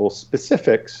give people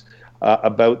specifics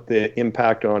about the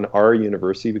impact on our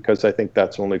university, because I think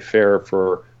that's only fair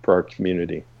for our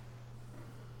community.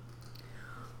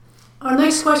 Our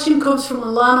next question comes from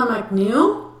Alana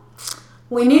McNeil.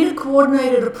 We need a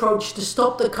coordinated approach to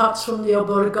stop the cuts from the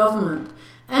Alberta government.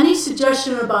 Any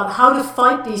suggestion about how to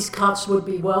fight these cuts would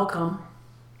be welcome.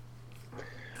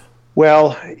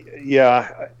 Well,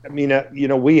 yeah,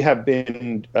 we have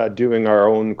been doing our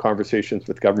own conversations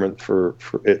with government for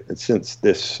since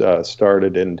this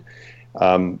started, and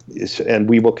and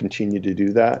we will continue to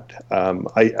do that.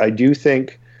 I do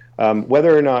think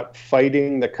whether or not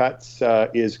fighting the cuts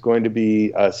is going to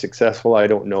be successful, I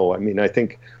don't know. I mean, I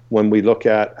think when we look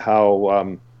at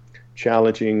how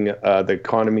challenging the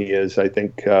economy is, I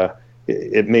think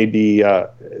it may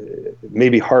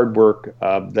be hard work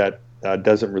that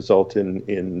doesn't result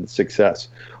in success.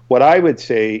 What I would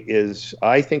say is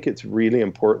I think it's really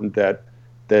important that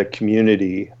the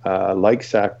community, like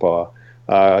SACPA,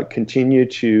 continue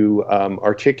to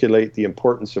articulate the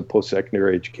importance of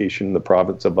post-secondary education in the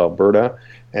province of Alberta,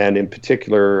 and in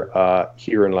particular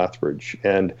here in Lethbridge.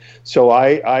 And so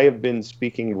I have been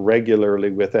speaking regularly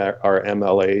with our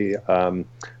MLA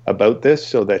about this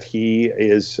so that he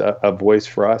is a voice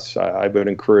for us. I would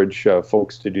encourage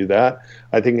folks to do that.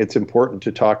 I think it's important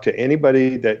to talk to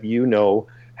anybody that you know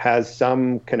has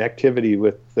some connectivity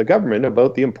with the government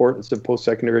about the importance of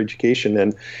post-secondary education.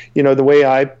 And, you know, the way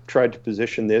I've tried to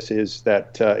position this is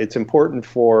that it's important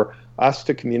for us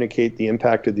to communicate the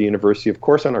impact of the university, of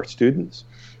course, on our students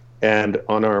and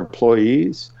on our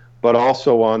employees, but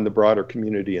also on the broader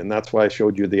community. And that's why I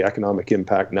showed you the economic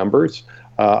impact numbers.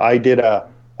 I did a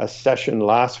session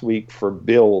last week for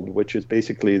Build, which is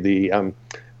basically the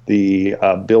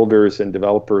builders and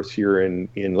developers here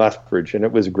in Lethbridge, and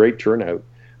it was a great turnout.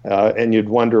 And you'd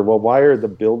wonder, well, why are the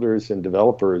builders and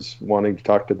developers wanting to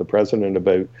talk to the president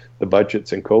about the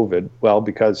budgets and COVID? Well,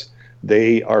 because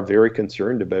they are very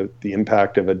concerned about the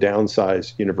impact of a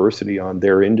downsized university on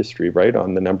their industry, right?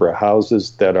 On the number of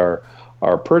houses that are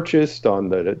purchased, on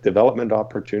the development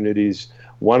opportunities.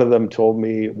 One of them told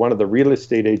me, one of the real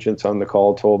estate agents on the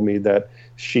call told me that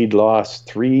she'd lost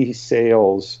 3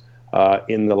 sales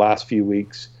in the last few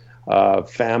weeks.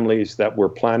 Families that were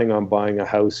planning on buying a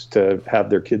house to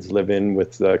have their kids live in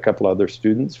with a couple other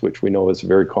students, which we know is a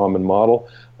very common model,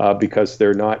 because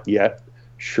they're not yet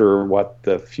sure what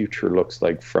the future looks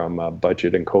like from a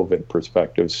budget and COVID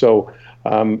perspective. So,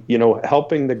 you know,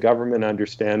 helping the government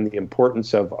understand the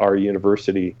importance of our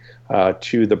university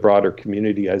to the broader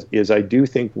community is I do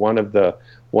think one of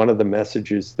the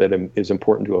messages that is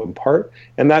important to impart,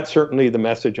 and that's certainly the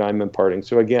message I'm imparting.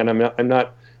 So again, I'm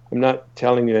not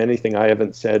telling you anything I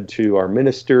haven't said to our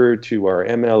minister, to our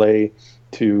MLA,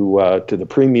 to the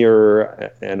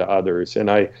premier and others. And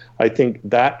I think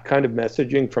that kind of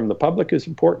messaging from the public is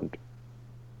important.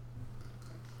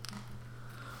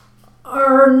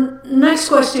 Our next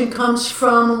question comes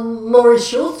from Laurie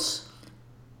Schultz.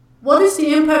 What is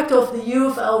the impact of the U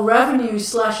of L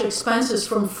revenue/expenses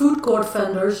from food court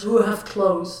vendors who have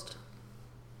closed?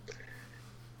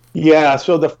 Yeah,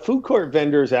 so the food court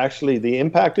vendors, actually, the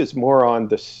impact is more on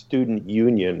the student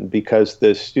union, because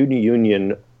the student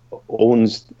union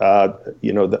owns,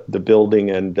 the building,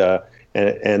 and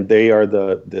they are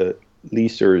the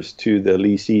leasers to the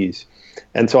lessees.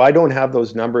 And so I don't have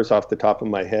those numbers off the top of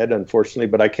my head, unfortunately,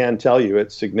 but I can tell you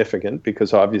it's significant,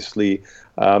 because obviously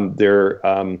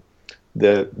the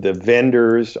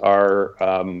vendors are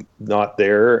not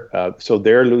there, so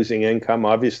they're losing income.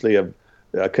 Obviously,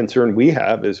 a concern we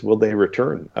have is, will they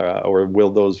return, or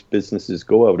will those businesses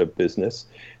go out of business?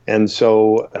 And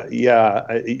so,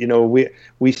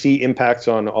 we see impacts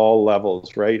on all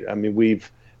levels, right? I mean,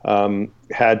 we've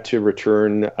had to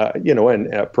return,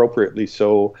 and appropriately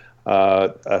so,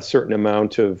 a certain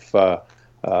amount of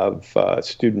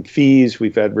student fees.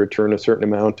 We've had to return a certain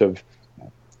amount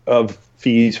of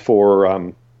fees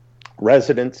for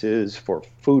residences, for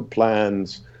food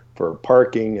plans, for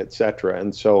parking, etc.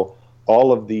 And so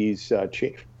all of these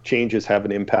changes have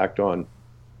an impact on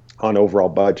overall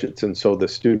budgets, and so the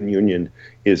student union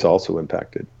is also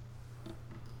impacted.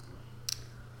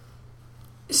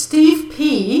 Steve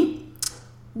P.,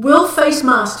 will face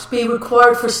masks be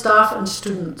required for staff and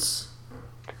students?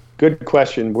 Good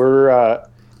question.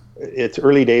 It's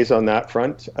early days on that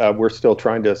front. We're still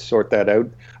trying to sort that out.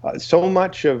 So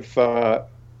much of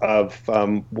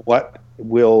what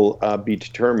will be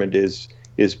determined is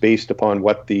based upon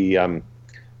what the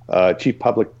Chief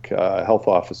Public Health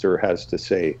Officer has to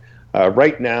say.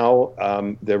 Right now,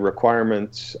 the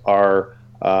requirements are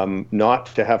not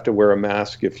to have to wear a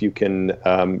mask if you can,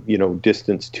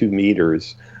 distance 2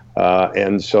 meters.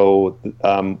 And so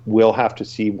we'll have to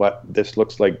see what this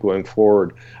looks like going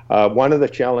forward. One of the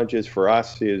challenges for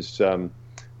us is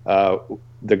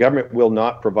the government will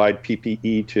not provide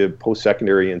PPE to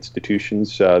post-secondary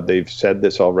institutions. They've said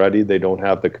this already. They don't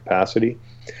have the capacity.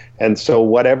 And so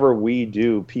whatever we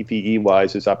do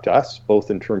PPE-wise is up to us,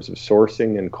 both in terms of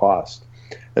sourcing and cost.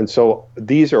 And so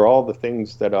these are all the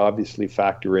things that obviously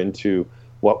factor into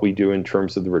what we do in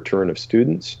terms of the return of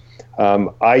students.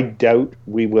 I doubt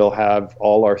we will have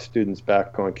all our students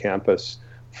back on campus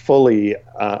fully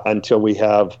until we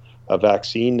have a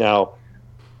vaccine. Now,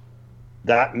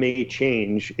 that may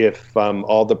change if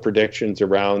all the predictions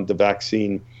around the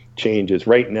vaccine changes.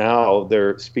 Right now,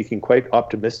 they're speaking quite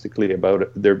optimistically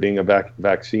about there being a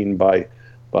vaccine by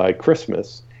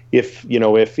Christmas. If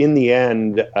in the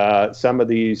end some of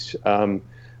these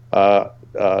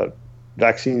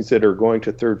vaccines that are going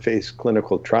to third phase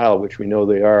clinical trial, which we know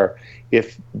they are,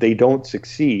 if they don't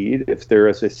succeed, if there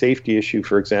is a safety issue,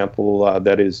 for example,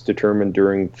 that is determined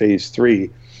during phase 3,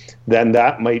 then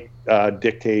that might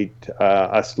dictate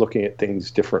us looking at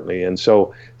things differently. And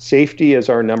so safety is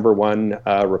our number one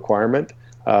requirement.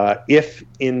 If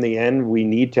in the end we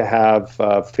need to have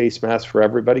face masks for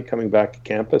everybody coming back to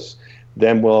campus,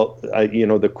 then we'll,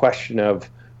 the question of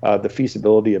the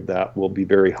feasibility of that will be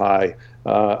very high.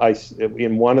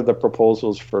 In one of the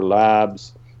proposals for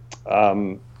labs,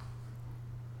 if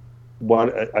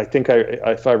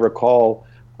I recall,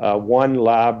 one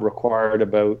lab required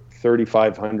about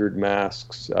 3,500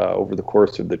 masks over the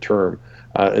course of the term.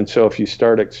 And so if you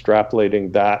start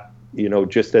extrapolating that,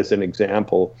 just as an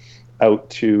example, out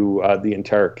to the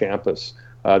entire campus,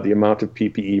 the amount of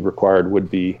PPE required would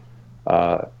be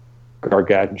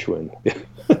gargantuan,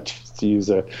 just to use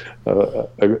a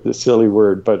silly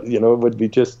word, but it would be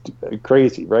just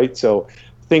crazy, right? So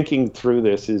thinking through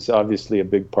this is obviously a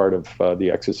big part of the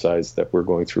exercise that we're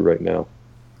going through right now.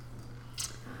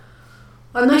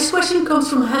 Our next question comes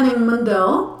from Henning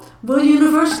Mundell. Will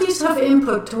universities have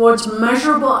input towards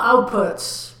measurable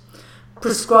outputs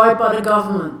prescribed by the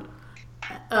government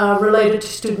related to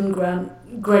student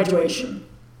graduation?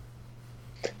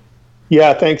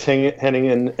 Yeah, thanks,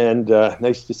 Henning, and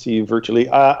nice to see you virtually.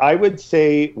 I would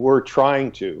say we're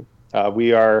trying to.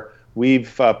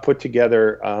 We've put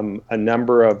together a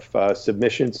number of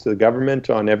submissions to the government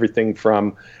on everything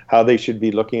from how they should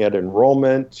be looking at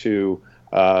enrollment to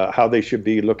how they should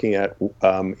be looking at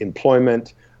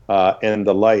employment and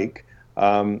the like.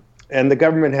 And the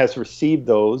government has received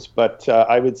those, but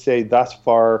I would say thus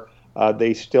far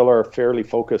they still are fairly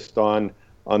focused on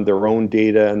their own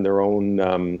data and their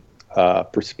own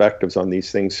perspectives on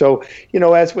these things. So,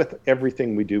 as with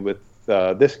everything we do with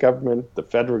this government, the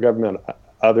federal government,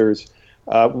 others,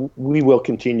 we will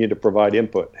continue to provide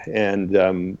input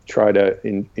and try to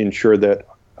ensure that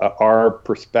our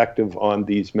perspective on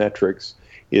these metrics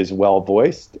is well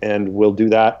voiced, and we'll do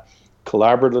that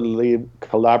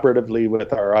collaboratively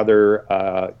with our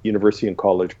other university and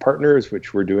college partners,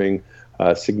 which we're doing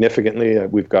significantly.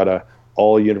 We've got a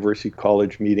all university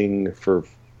college meeting for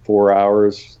 4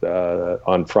 hours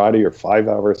on Friday, or 5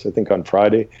 hours, I think, on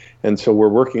Friday. And so we're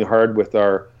working hard with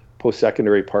our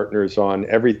post-secondary partners on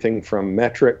everything from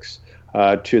metrics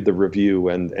to the review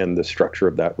and the structure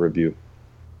of that review.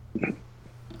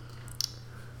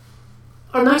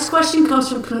 Our next question comes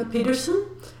from Knut Peterson.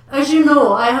 As you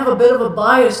know, I have a bit of a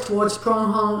bias towards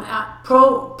Prong Hong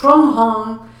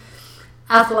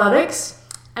athletics,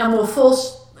 and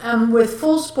with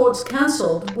full sports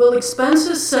cancelled, will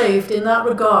expenses saved in that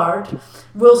regard,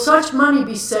 will such money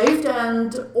be saved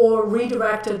and or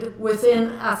redirected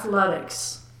within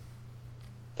athletics?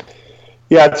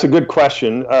 Yeah, it's a good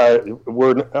question. I'll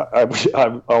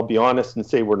be honest and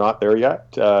say we're not there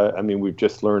yet. We've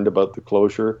just learned about the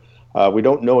closure. We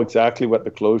don't know exactly what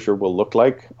the closure will look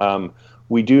like.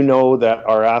 We do know that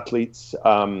our athletes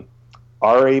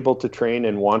are able to train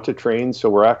and want to train, so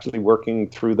we're actually working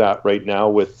through that right now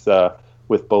with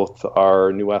both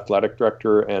our new athletic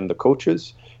director and the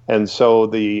coaches. And so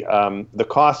the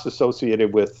costs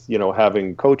associated with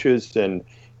having coaches and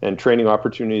training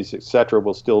opportunities, et cetera,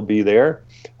 will still be there.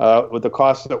 With the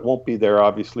costs that won't be there,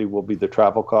 obviously, will be the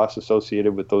travel costs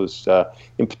associated with those,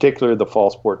 in particular the fall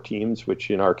sport teams,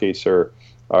 which in our case are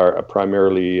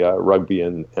primarily rugby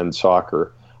and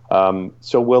soccer.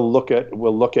 So we'll look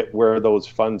at where those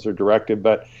funds are directed.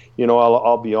 But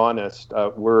I'll be honest,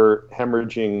 we're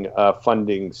hemorrhaging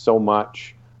funding so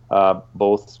much,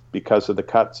 both because of the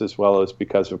cuts as well as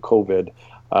because of COVID.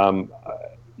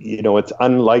 It's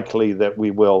unlikely that we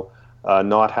will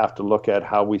not have to look at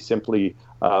how we simply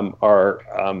are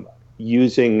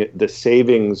using the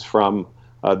savings from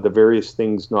the various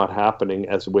things not happening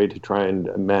as a way to try and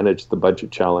manage the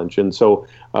budget challenge. And so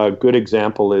a good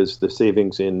example is the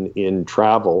savings in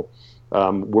travel.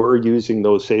 We're using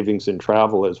those savings in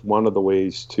travel as one of the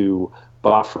ways to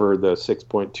buffer the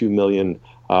 $6.2 million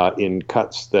in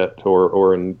cuts that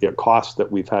or in costs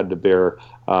that we've had to bear,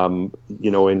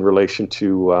 in relation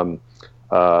to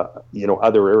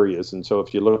other areas. And so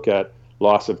if you look at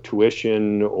loss of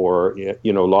tuition or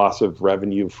loss of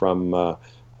revenue from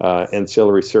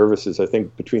ancillary services. I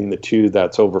think between the two,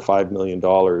 that's over $5 million.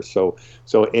 So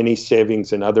any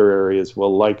savings in other areas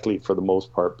will likely, for the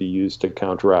most part, be used to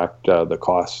counteract the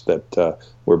costs that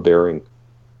we're bearing.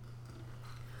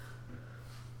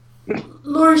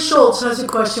 Laurie Schultz has a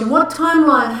question. What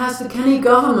timeline has the Kenny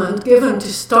government given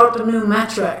to start the new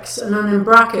metrics, and then in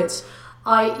brackets,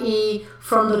 i.e.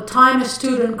 from the time a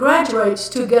student graduates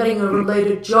to getting a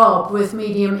related job with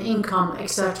medium income,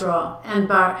 etc., and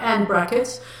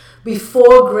brackets,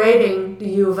 before grading the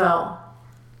U of L?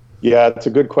 Yeah, it's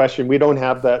a good question. We don't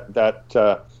have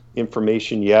that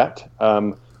information yet.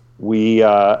 The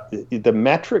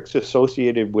metrics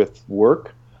associated with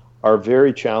work are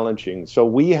very challenging. So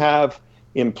we have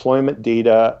employment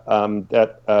data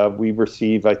that we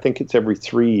receive, I think it's every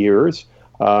 3 years,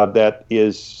 that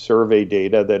is survey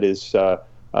data that is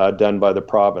done by the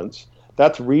province.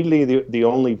 That's really the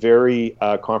only very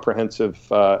comprehensive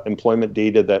employment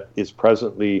data that is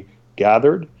presently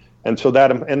gathered. And so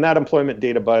that employment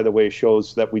data, by the way,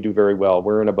 shows that we do very well.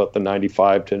 We're in about the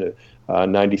 95 to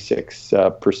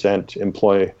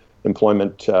 96%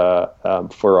 employment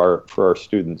for our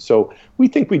students. So we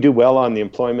think we do well on the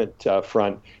employment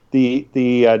front. The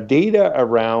data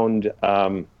around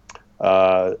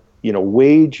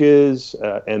wages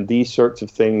and these sorts of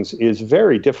things is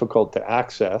very difficult to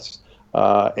access.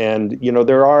 And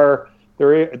there are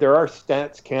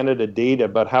Stats Canada data,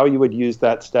 but how you would use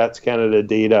that Stats Canada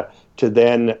data to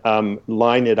then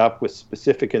line it up with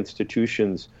specific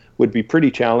institutions would be pretty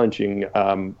challenging,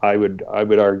 I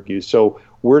would argue. So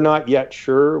we're not yet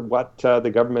sure what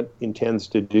the government intends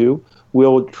to do.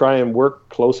 We'll try and work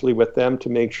closely with them to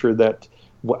make sure that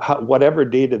whatever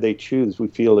data they choose, we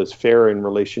feel is fair in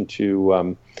relation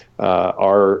to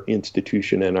our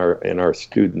institution and our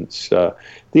students.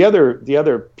 The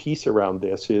other piece around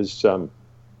this is,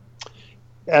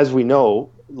 as we know,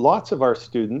 lots of our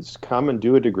students come and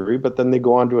do a degree, but then they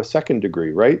go on to a second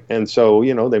degree, right? And so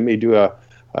they may do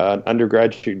an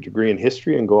undergraduate degree in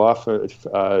history and go off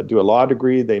do a law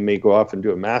degree. They may go off and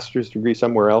do a master's degree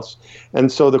somewhere else.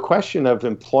 And so the question of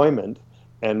employment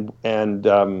and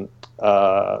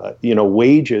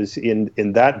wages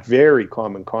in that very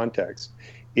common context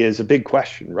is a big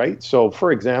question, right? So,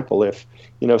 for example, if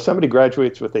somebody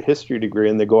graduates with a history degree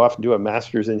and they go off and do a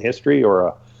master's in history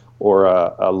or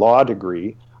a law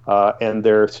degree, and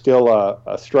they're still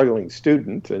a struggling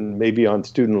student and maybe on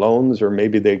student loans, or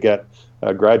maybe they get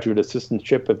a graduate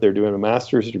assistantship if they're doing a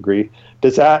master's degree,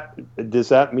 does that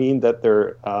mean that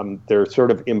their sort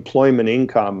of employment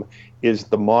income is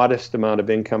the modest amount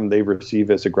of income they receive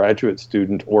as a graduate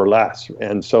student or less?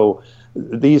 And so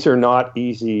these are not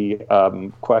easy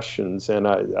questions, and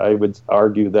I would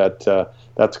argue that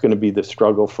that's going to be the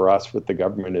struggle for us with the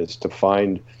government, is to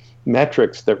find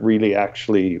metrics that really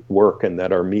actually work and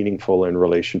that are meaningful in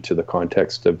relation to the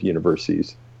context of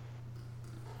universities.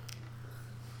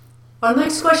 Our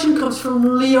next question comes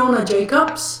from Leona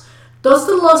Jacobs. Does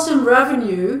the loss in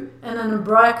revenue, and then in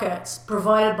brackets,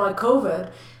 provided by COVID,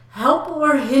 help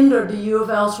or hinder the U of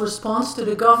L's response to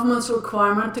the government's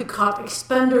requirement to cut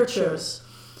expenditures,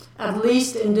 at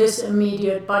least in this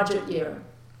immediate budget year?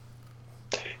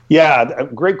 Yeah,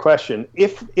 great question.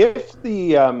 If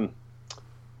the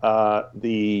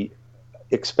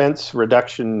expense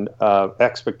reduction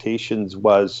expectations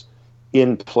was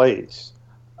in place,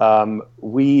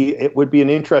 it would be an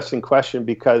interesting question,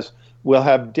 because we'll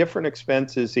have different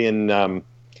expenses in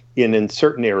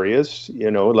certain areas,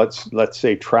 let's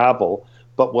say travel,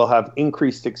 but we'll have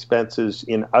increased expenses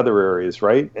in other areas,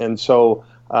 right? And so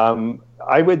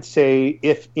I would say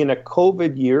if in a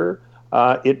COVID year,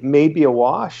 it may be a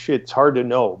wash. It's hard to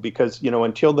know, because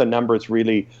until the numbers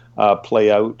really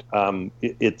play out,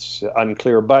 it's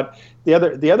unclear. But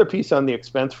the other piece on the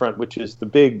expense front, which is the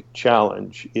big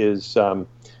challenge, is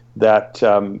that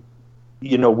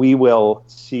we will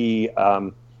see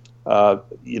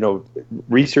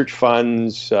research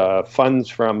funds, funds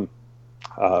from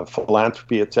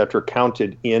philanthropy, et cetera,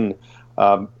 counted in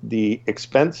the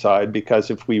expense side,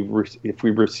 because if we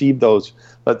receive those,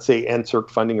 let's say, NSERC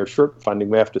funding or SHRC funding,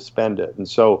 we have to spend it. And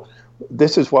so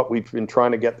this is what we've been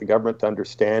trying to get the government to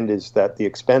understand, is that the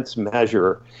expense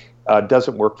measure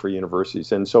doesn't work for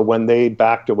universities. And so when they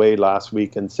backed away last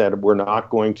week and said, we're not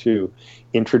going to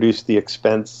introduce the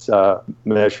expense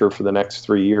measure for the next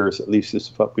 3 years, at least this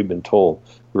is what we've been told,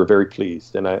 we're very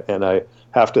pleased. And I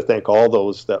have to thank all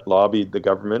those that lobbied the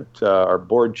government, our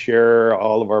board chair,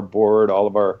 all of our board, all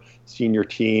of our senior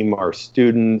team, our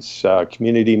students,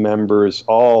 community members,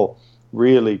 all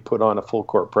really put on a full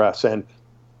court press. And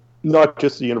not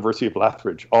just the University of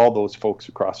Lethbridge, all those folks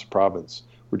across the province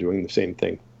were doing the same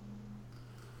thing.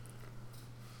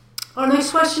 Our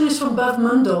next question is from Bev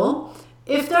Mundell.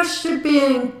 If there should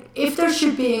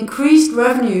be increased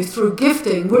revenue through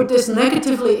gifting, would this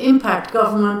negatively impact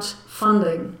government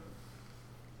funding?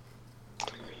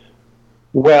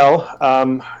 Well,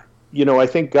 I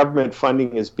think government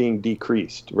funding is being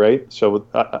decreased, right? So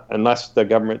unless the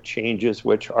government changes,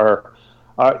 which our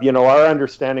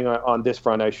understanding on this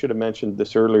front, I should have mentioned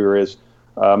this earlier, is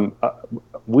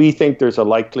we think there's a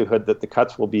likelihood that the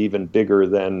cuts will be even bigger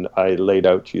than I laid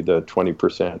out to you, the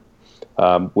 20%,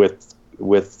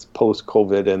 with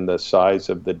post-COVID and the size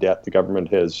of the debt the government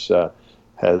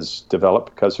has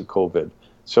developed because of COVID.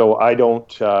 So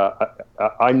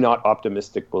I'm not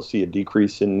optimistic we'll see a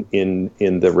decrease in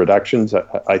the reductions.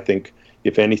 I think,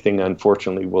 if anything,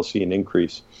 unfortunately, we'll see an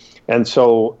increase. And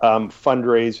so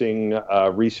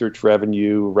fundraising, research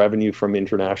revenue from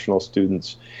international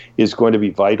students is going to be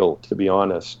vital, to be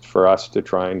honest, for us to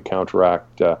try and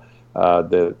counteract the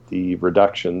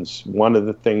reductions. One of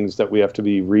the things that we have to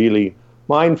be really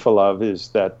mindful of is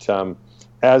that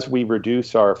as we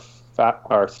reduce our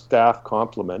staff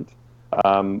complement,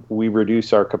 we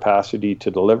reduce our capacity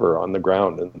to deliver on the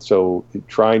ground. And so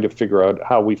trying to figure out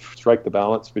how we strike the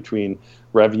balance between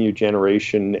revenue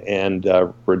generation and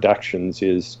reductions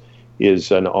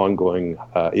is an ongoing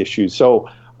issue. So,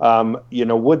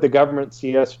 would the government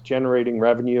see us generating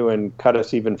revenue and cut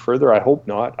us even further? I hope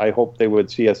not. I hope they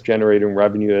would see us generating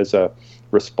revenue as a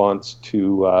response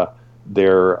to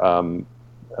their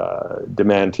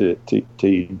demand to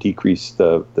decrease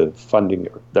the funding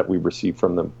that we receive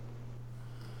from them.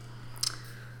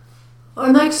 Our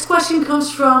next question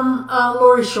comes from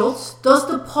Laurie Schultz. Does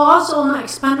the pause on the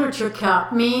expenditure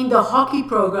cap mean the hockey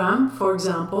program, for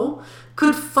example,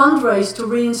 could fundraise to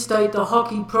reinstate the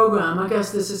hockey program? I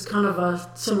guess this is kind of a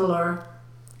similar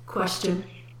question.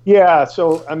 Yeah,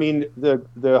 so I mean,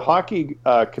 the hockey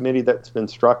committee that's been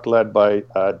struck, led by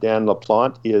Dan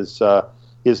LaPlante,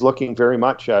 is looking very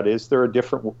much at, is there a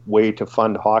different way to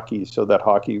fund hockey so that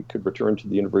hockey could return to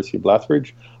the University of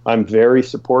Lethbridge? I'm very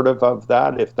supportive of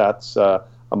that, if that's a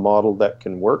model that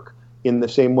can work. In the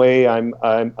same way, I'm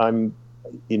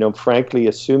frankly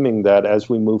assuming that as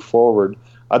we move forward,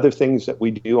 other things that we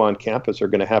do on campus are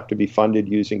going to have to be funded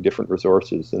using different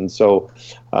resources. And so,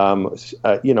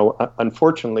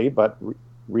 unfortunately, but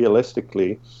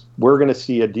realistically, we're going to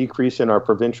see a decrease in our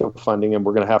provincial funding, and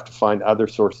we're going to have to find other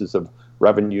sources of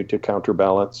revenue to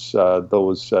counterbalance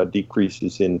those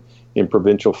decreases in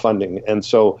provincial funding. And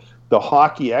so the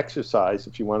hockey exercise,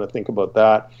 if you want to think about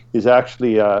that, is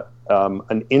actually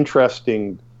an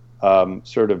interesting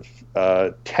sort of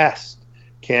test.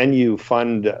 Can you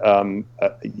fund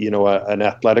an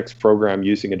athletics program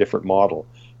using a different model?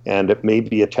 And it may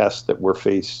be a test that we're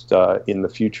faced in the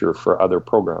future for other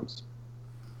programs.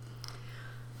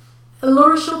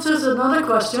 Laura Schultz has another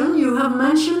question. You have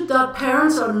mentioned that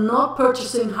parents are not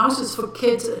purchasing houses for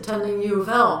kids attending U of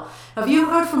L. Have you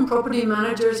heard from property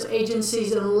managers,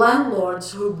 agencies, and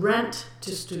landlords who rent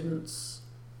to students?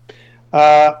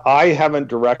 I haven't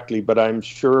directly, but I'm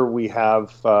sure we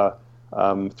have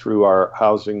through our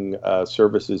housing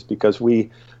services, because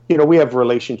we have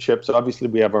relationships. Obviously,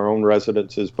 we have our own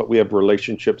residences, but we have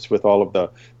relationships with all of the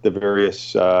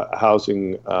various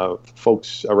housing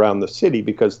folks around the city,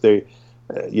 because they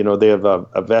have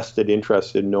a vested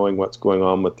interest in knowing what's going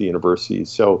on with the university.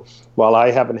 So while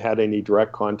I haven't had any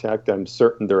direct contact, I'm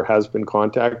certain there has been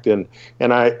contact, and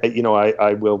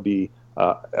I will be.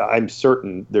 I'm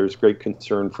certain there's great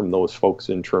concern from those folks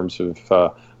in terms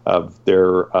of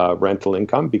their rental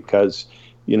income, because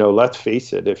let's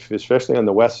face it, especially on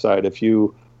the west side, if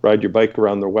you ride your bike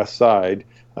around the west side,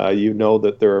 you know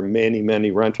that there are many, many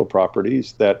rental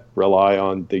properties that rely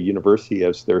on the university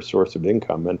as their source of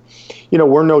income. And,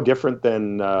 we're no different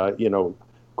than,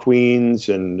 Queen's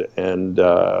and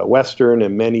Western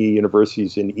and many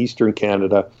universities in Eastern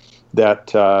Canada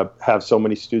that have so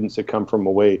many students that come from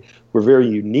away. We're very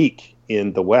unique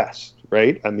in the West,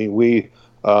 right? I mean,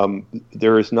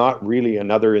 there is not really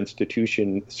another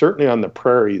institution, certainly on the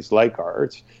prairies like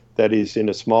ours, that is in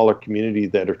a smaller community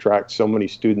that attracts so many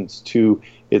students to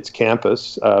its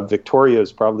campus. Victoria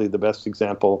is probably the best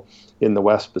example in the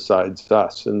West besides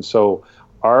us. And so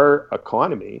our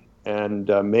economy and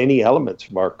many elements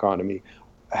of our economy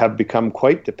have become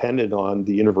quite dependent on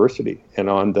the university and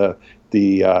on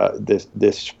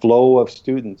this flow of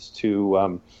students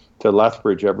to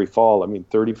Lethbridge every fall. I mean,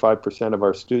 35% of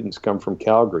our students come from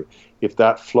Calgary. If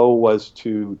that flow was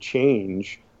to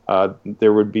change,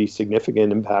 there would be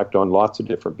significant impact on lots of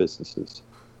different businesses.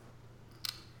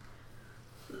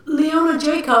 Leona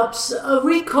Jacobs,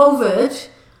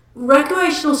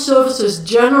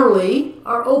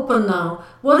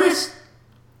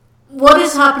 what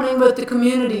is happening with the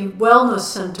Community Wellness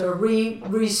Centre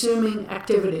resuming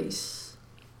activities?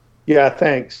 Yeah,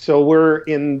 thanks. So we're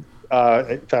in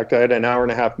fact, I had an hour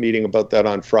and a half meeting about that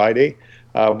on Friday.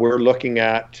 We're looking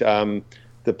at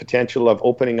the potential of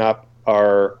opening up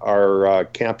our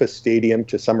campus stadium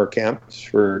to summer camps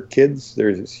for kids.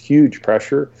 There's huge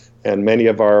pressure, and many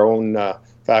of our own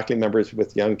faculty members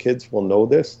with young kids will know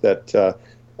this, that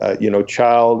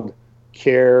child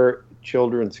care,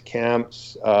 children's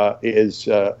camps is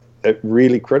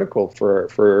really critical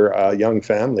for young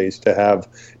families to have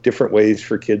different ways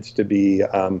for kids to be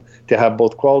to have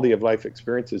both quality of life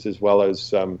experiences as well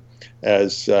as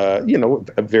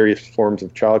various forms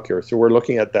of childcare. So we're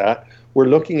looking at that. We're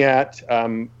looking at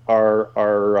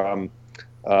our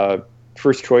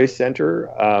First Choice Center.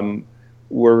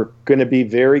 We're going to be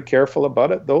very careful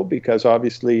about it, though, because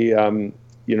obviously,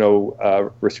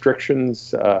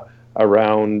 restrictions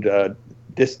around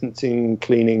distancing,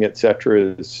 cleaning,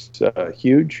 etc., is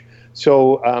huge.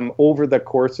 So over the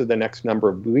course of the next number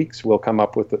of weeks, we'll come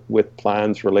up with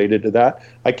plans related to that.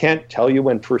 I can't tell you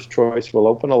when First Choice will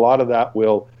open. A lot of that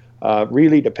will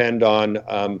really depend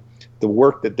on the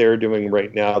work that they're doing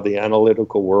right now, the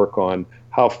analytical work on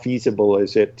how feasible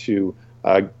is it to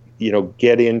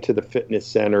get into the fitness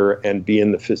center and be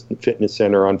in the fitness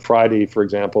center. On Friday, for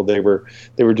example, they were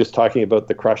just talking about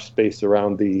the crush space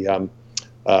around the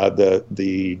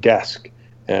desk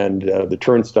and the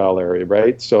turnstile area,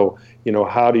 right? So,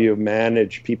 how do you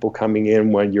manage people coming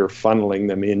in when you're funneling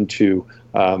them into,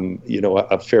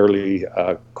 a fairly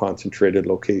concentrated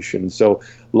location? So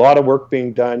a lot of work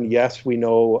being done. Yes, we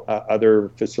know other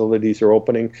facilities are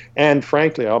opening. And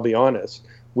frankly, I'll be honest,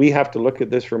 we have to look at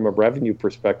this from a revenue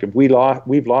perspective. We've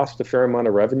lost a fair amount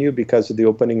of revenue because of the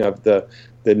opening of the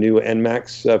new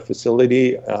NMAX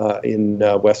facility in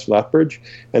West Lethbridge.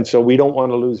 And so we don't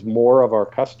want to lose more of our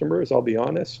customers, I'll be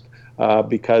honest,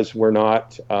 because we're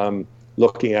not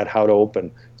looking at how to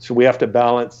open. So we have to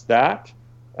balance that,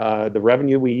 the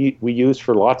revenue we use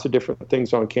for lots of different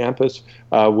things on campus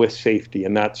with safety.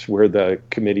 And that's where the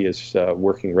committee is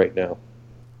working right now.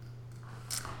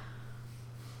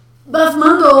 Bev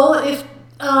Mundell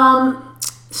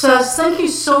says, thank you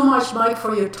so much, Mike,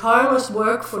 for your tireless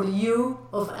work for the U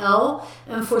of L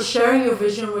and for sharing your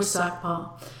vision with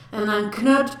SACPA. And then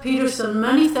Knut Peterson,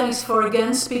 many thanks for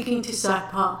again speaking to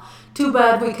SACPA. Too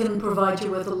bad we couldn't provide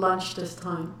you with a lunch this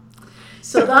time.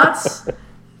 So that's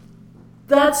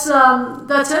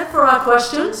it for our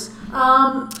questions.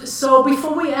 So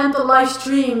before we end the live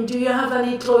stream, do you have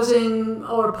any closing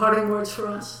or parting words for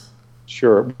us?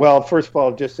 Sure. Well, first of all,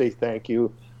 I'll just say thank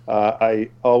you. I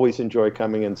always enjoy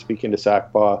coming and speaking to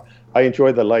SACPA. I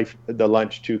enjoy the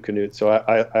lunch too, Knut. So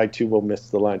I too will miss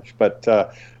the lunch. But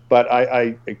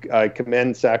I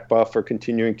commend SACPA for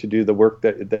continuing to do the work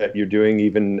that you're doing,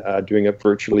 even doing it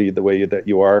virtually the way that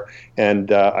you are.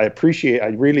 And I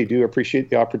really do appreciate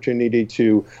the opportunity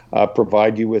to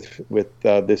provide you with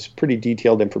this pretty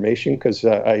detailed information, because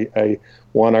I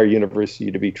want our university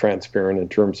to be transparent in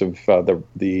terms of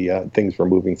the things we're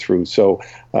moving through. So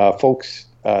folks,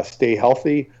 stay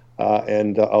healthy,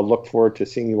 and I'll look forward to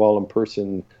seeing you all in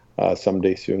person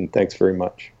someday soon. Thanks very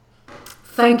much.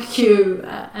 Thank you.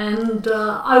 And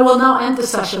I will now end the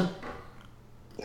session.